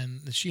uniform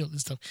and the shield and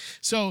stuff.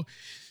 So,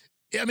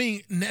 I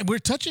mean, we're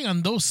touching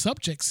on those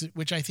subjects,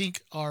 which I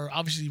think are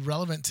obviously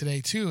relevant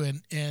today too,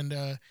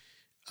 and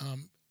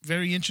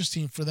very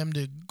interesting for them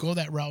to go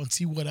that route and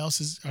see what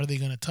else are they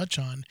going to touch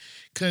on.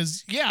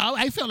 Because, yeah,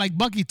 I felt like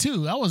Bucky,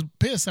 too. I was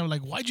pissed. I was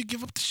like, why'd you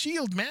give up the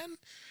shield, man?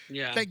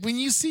 Yeah. Like, when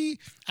you see...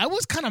 I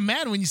was kind of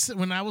mad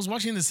when I was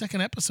watching the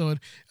second episode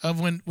of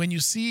when you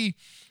see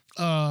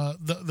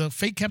the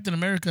fake Captain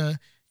America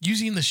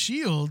using the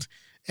shield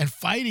and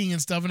fighting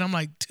and stuff, and I'm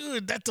like,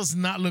 dude, that does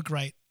not look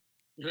right.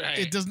 Right.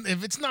 It doesn't...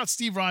 If it's not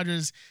Steve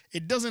Rogers,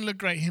 it doesn't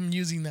look right, him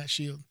using that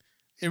shield.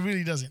 It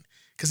really doesn't.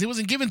 Because it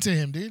wasn't given to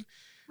him, dude.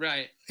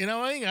 Right. You know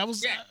what I mean?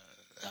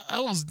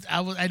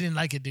 I didn't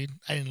like it, dude.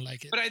 I didn't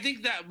like it. But I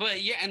think that, but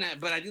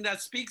I think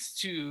that speaks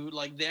to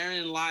like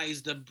therein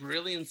lies the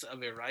brilliance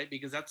of it, right?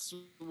 Because that's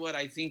what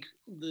I think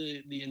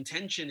the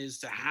intention is,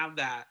 to have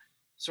that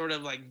sort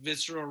of like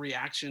visceral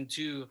reaction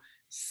to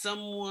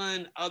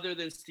someone other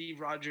than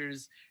Steve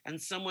Rogers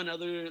and someone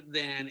other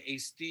than a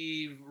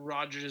Steve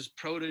Rogers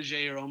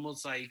protege or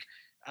almost like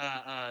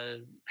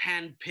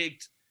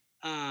hand-picked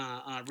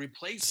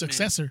replacement.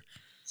 Successor.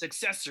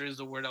 Successor is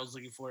the word I was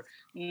looking for,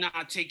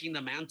 not taking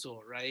the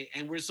mantle, right?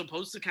 And we're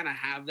supposed to kind of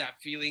have that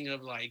feeling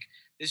of like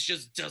this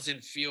just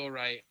doesn't feel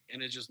right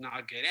and it's just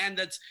not good. And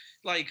that's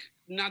like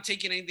not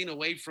taking anything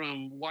away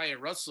from Wyatt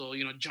Russell,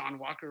 John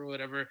Walker or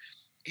whatever.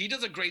 He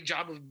does a great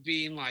job of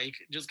being like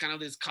just kind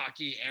of this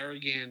cocky,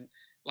 arrogant,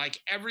 like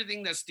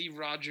everything that Steve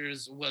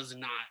Rogers was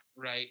not,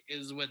 right,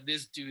 is what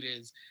this dude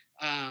is.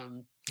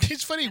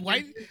 It's funny.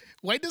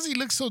 Why does he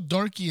look so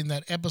dorky in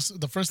that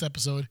episode, the first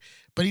episode,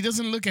 but he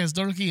doesn't look as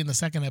dorky in the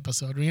second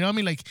episode? You know what I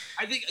mean? Like,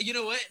 I think you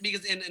know what,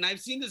 because and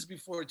I've seen this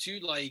before too,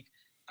 like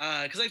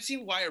because I've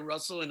seen Wyatt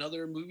Russell in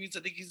other movies.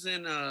 I think he's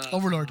in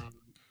Overlord.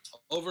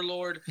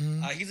 Overlord.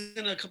 Mhm. He's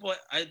in a couple,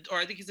 I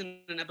think he's in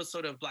an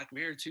episode of Black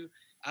Mirror too.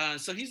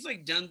 So he's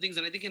like done things,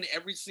 and I think in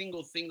every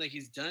single thing that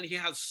he's done, he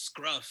has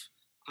scruff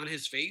on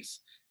his face,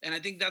 and I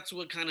think that's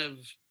what kind of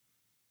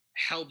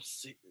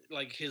helps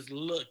like his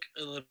look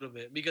a little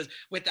bit, because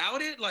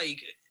without it,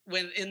 like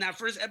when in that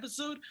first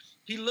episode,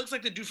 he looks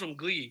like the dude from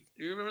Glee.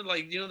 You remember,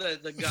 like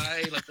the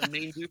guy, like the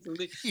main dude from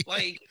Glee.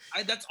 Like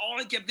that's all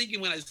I kept thinking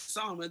when I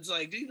saw him. It's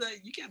like, dude,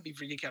 like, you can't be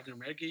freaking Captain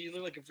America. You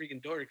look like a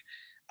freaking dork.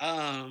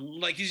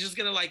 Like he's just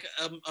gonna like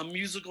a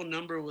musical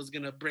number was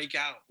gonna break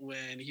out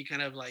when he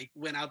kind of like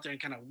went out there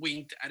and kind of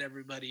winked at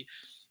everybody.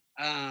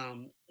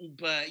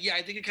 But yeah,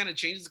 I think it kind of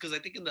changes because I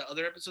think in the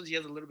other episodes he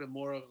has a little bit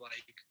more of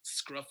like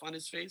scruff on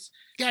his face.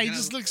 Yeah, he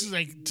just looks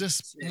like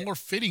just more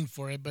fitting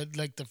for it. But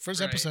like the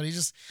first episode,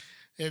 it's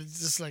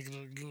just like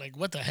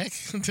what the heck?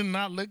 Did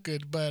not look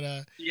good. But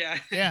yeah,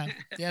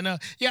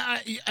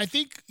 I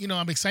think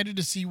I'm excited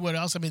to see what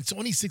else. I mean, it's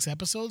only 6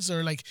 episodes,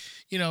 or like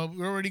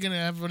we're already gonna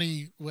have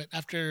only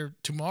after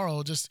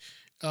tomorrow just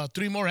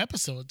 3 more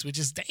episodes, which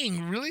is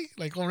dang, really,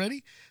 like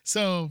already.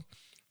 So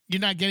you're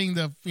not getting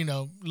the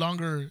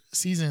longer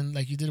season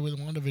like you did with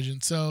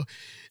WandaVision. So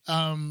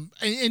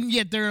and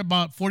yet they're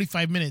about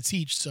 45 minutes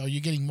each, so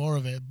you're getting more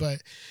of it.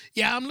 But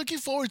yeah, I'm looking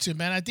forward to it,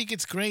 man. I think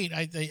it's great.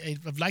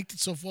 I've liked it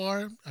so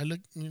far. I'm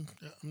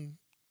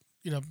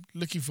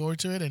looking forward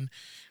to it, and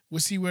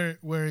we'll see where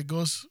it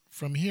goes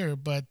from here.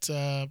 But dude,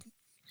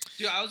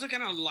 I also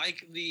kind of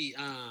like the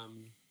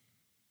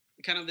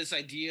kind of this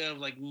idea of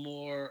like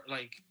more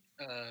like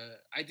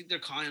I think they're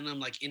calling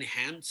them like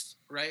enhanced,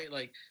 right?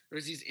 Like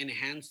there's these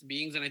enhanced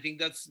beings, and I think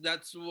that's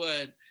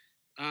what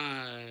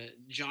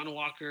John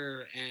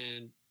Walker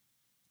and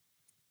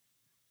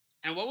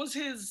what was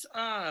his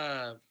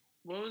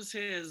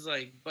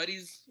like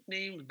buddy's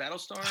name?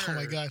 Battlestar? Oh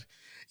my god.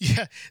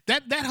 Yeah,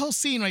 that whole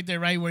scene right there,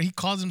 right, where he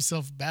calls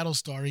himself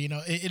Battlestar,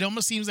 it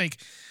almost seems like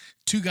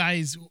 2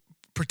 guys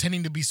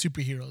pretending to be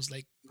superheroes.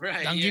 Like,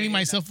 right, I'm giving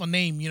myself a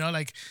name,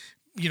 like,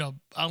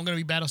 I'm gonna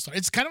be Battlestar.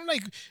 It's kind of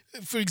like,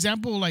 for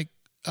example, like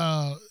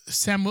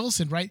Sam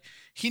Wilson, right?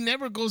 He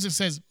never goes and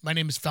says, "My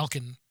name is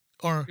Falcon,"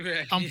 or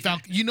 "I'm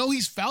Falcon."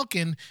 He's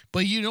Falcon,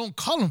 but you don't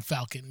call him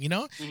Falcon.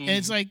 Mm-hmm. And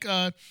it's like,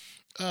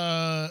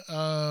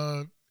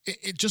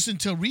 it just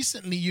until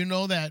recently,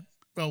 that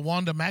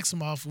Wanda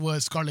Maximoff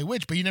was Scarlet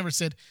Witch, but she never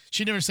said,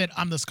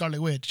 "I'm the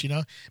Scarlet Witch."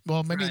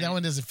 Well, maybe that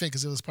one doesn't fit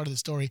because it was part of the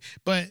story.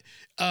 But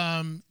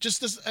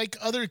just this, like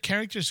other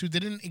characters who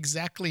didn't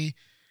exactly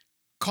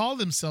call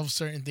themselves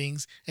certain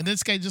things, and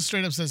this guy just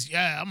straight up says,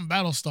 "Yeah, I'm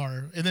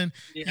Battlestar," and then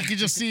you could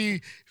just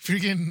see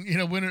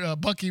freaking when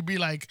Bucky be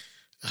like,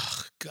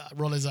 "Oh God,"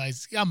 roll his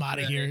eyes, "I'm out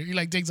of here." He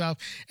like takes off,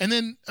 and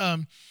then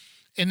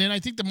I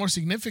think the more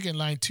significant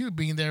line too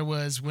being there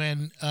was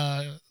when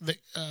the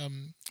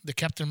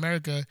Captain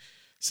America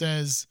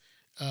says,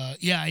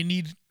 "Yeah, I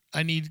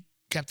need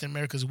Captain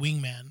America's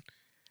wingman,"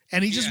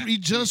 and he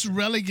just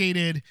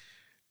relegated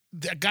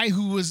the guy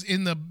who was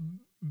in the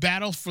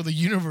battle for the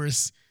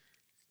universe.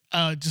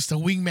 Just a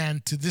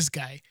wingman to this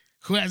guy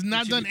who has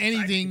not done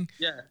anything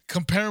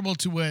comparable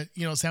to what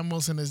Sam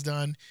Wilson has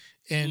done,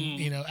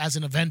 and as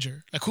an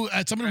Avenger, like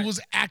someone who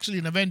was actually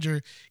an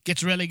Avenger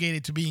gets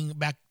relegated to being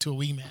back to a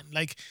wingman.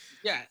 Like,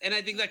 yeah, and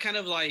I think that kind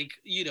of like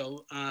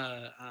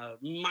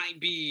might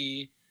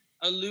be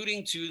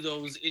alluding to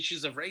those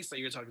issues of race that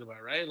you're talking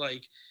about, right?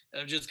 Like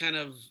just kind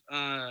of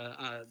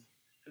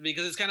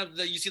because it's kind of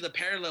you see the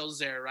parallels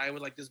there, right?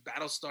 With like this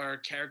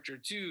Battlestar character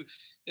too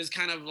is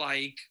kind of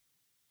like.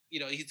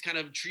 He's kind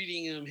of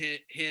treating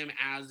him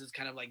as this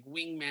kind of like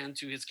wingman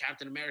to his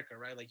Captain America,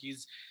 right? Like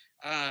he's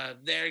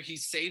there, he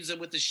saves him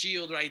with the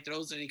shield, right?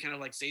 Throws it and he kind of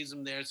like saves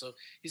him there. So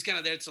he's kind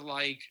of there to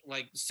like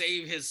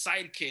save his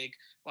sidekick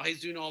while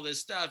he's doing all this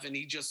stuff. And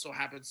he just so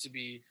happens to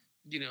be,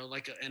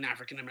 like an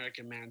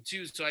African-American man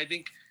too. So I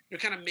think they're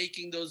kind of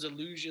making those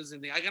illusions.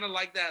 And I kind of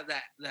like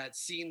that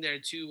scene there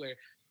too, where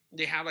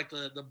they have like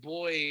the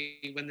boy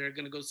when they're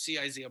going to go see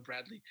Isaiah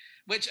Bradley,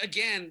 which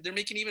again, they're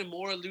making even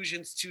more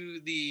allusions to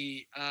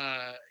the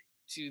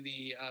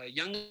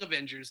Young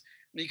Avengers,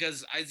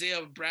 because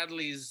Isaiah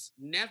Bradley's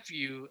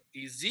nephew,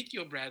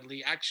 Ezekiel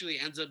Bradley, actually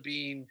ends up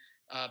being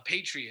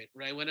Patriot,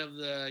 right? One of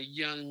the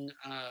young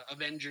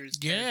Avengers.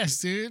 Yes,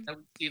 dude. That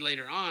we see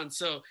later on.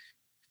 So,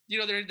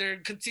 they're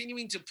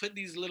continuing to put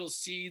these little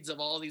seeds of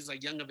all these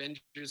like young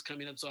Avengers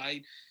coming up. So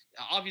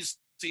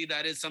obviously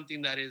that is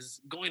something that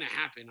is going to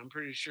happen. I'm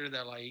pretty sure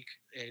that like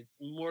it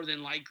more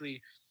than likely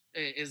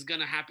is going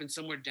to happen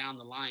somewhere down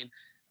the line.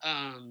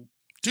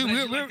 Dude,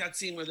 I like that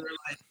scene where they're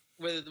like,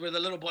 where the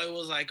little boy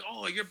was like,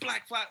 "Oh, you're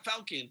Black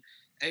Falcon,"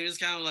 and he was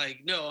kind of like,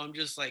 "No, I'm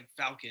just like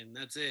Falcon.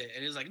 That's it."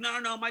 And he's like,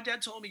 "No, my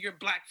dad told me you're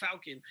Black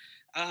Falcon,"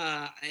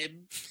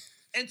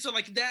 and so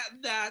like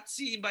that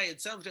scene by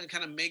itself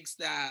kind of makes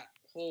that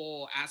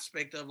whole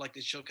aspect of like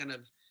the show kind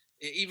of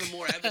even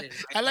more evident.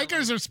 I like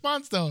his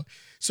response though.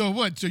 So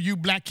what? So you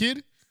black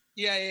kid?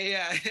 Yeah.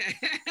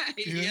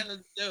 Yeah,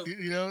 that's dope.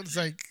 It's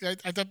like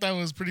I thought that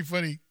was pretty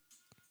funny.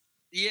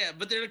 Yeah,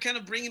 but they're kind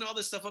of bringing all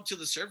this stuff up to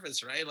the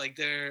surface, right? Like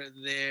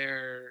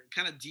they're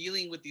kind of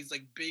dealing with these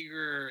like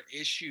bigger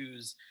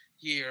issues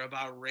here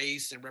about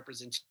race and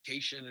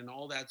representation and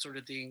all that sort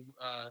of thing,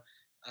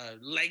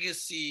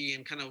 legacy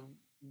and kind of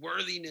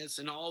worthiness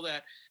and all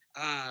that.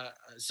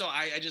 So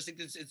I just think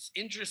it's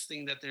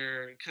interesting that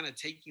they're kind of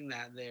taking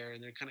that there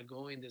and they're kind of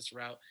going this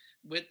route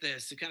with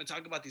this to kind of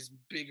talk about these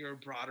bigger,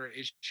 broader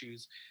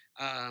issues,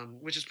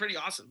 which is pretty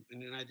awesome.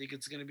 And I think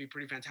it's going to be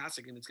pretty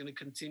fantastic, and it's going to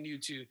continue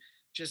to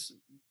just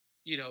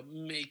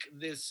make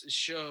this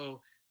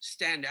show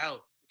stand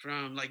out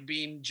from like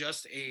being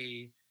just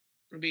a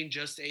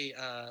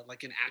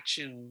like an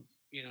action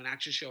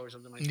show or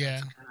something like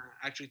that, to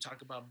actually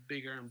talk about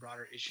bigger and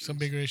broader issues. Some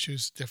bigger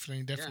issues,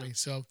 definitely. Yeah.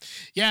 So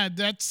yeah,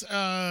 that's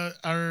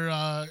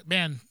our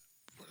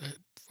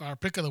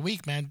pick of the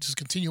week, man. Just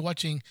continue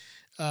watching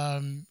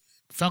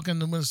Falcon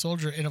the Winter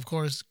Soldier, and of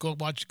course go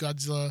watch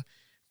Godzilla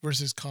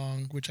versus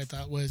Kong, which I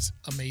thought was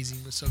amazing.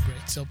 It was so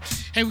great. So,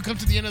 hey, we come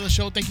to the end of the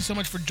show. Thank you so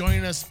much for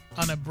joining us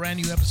on a brand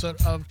new episode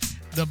of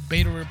the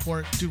Beta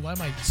Report. Dude, why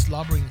am I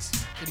slobbering,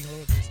 getting all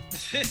over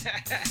this?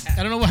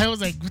 I don't know why I was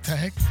like, what the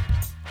heck?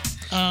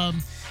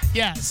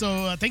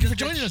 So thank you for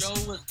joining us. The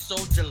show was so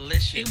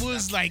delicious. It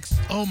was like,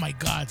 oh my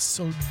God,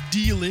 so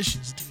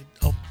delicious, dude.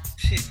 Oh.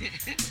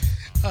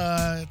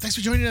 Thanks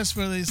for joining us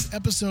for this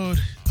episode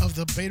of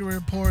the Beta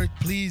Report.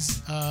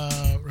 Please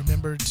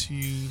remember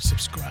to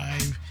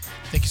subscribe.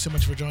 Thank you so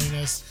much for joining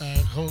us.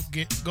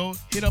 Go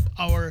hit up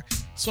our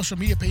social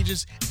media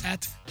pages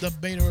at the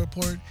Beta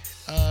Report.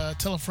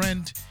 Tell a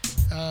friend.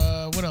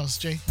 What else,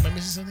 Jay? Am I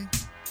missing something?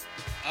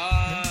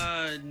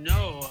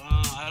 No.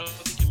 I don't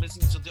think you're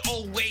missing something.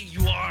 Oh, wait,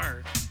 you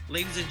are.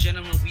 Ladies and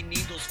gentlemen, we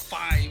need those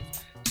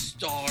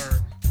 5-star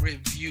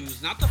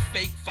reviews, not the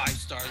fake 5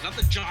 stars, not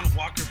the John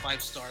Walker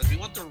 5 stars. We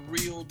want the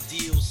real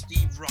deal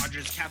Steve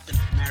Rogers Captain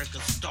America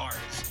stars.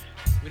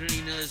 We don't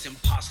need none of this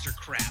imposter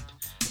crap,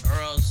 or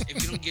else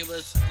if you don't give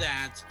us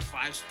that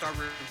 5-star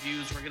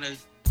reviews, we're gonna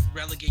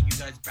relegate you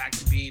guys back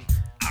to being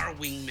our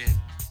wingmen.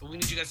 But we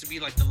need you guys to be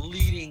like the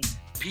leading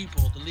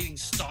people, the leading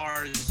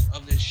stars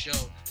of this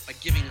show, by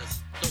giving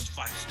us those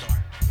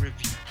 5-star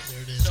reviews.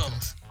 There it is, so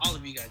guys. all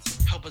of you guys,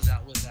 help us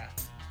out with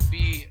that.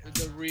 Be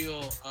the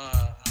real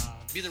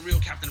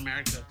Captain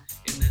America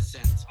in this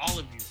sense. All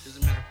of you,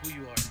 doesn't matter who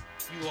you are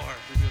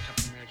the real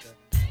Captain America.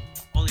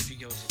 Only if you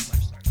give us those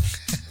 5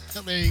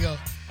 stars. There you go.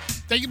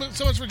 Thank you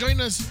so much for joining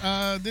us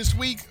this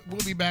week.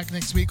 We'll be back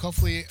next week.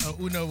 Hopefully,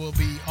 Uno will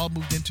be all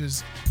moved into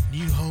his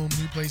new home,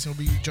 new place, and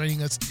will be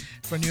joining us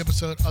for a new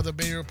episode of the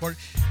Beta Report.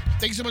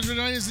 Thank you so much for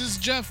joining us. This is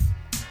Jeff.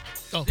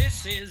 Oh,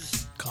 this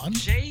is Con.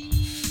 Jay.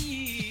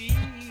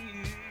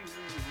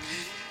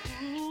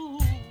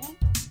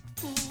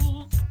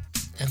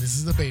 And this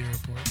is the Beta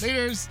Report.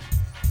 Laters.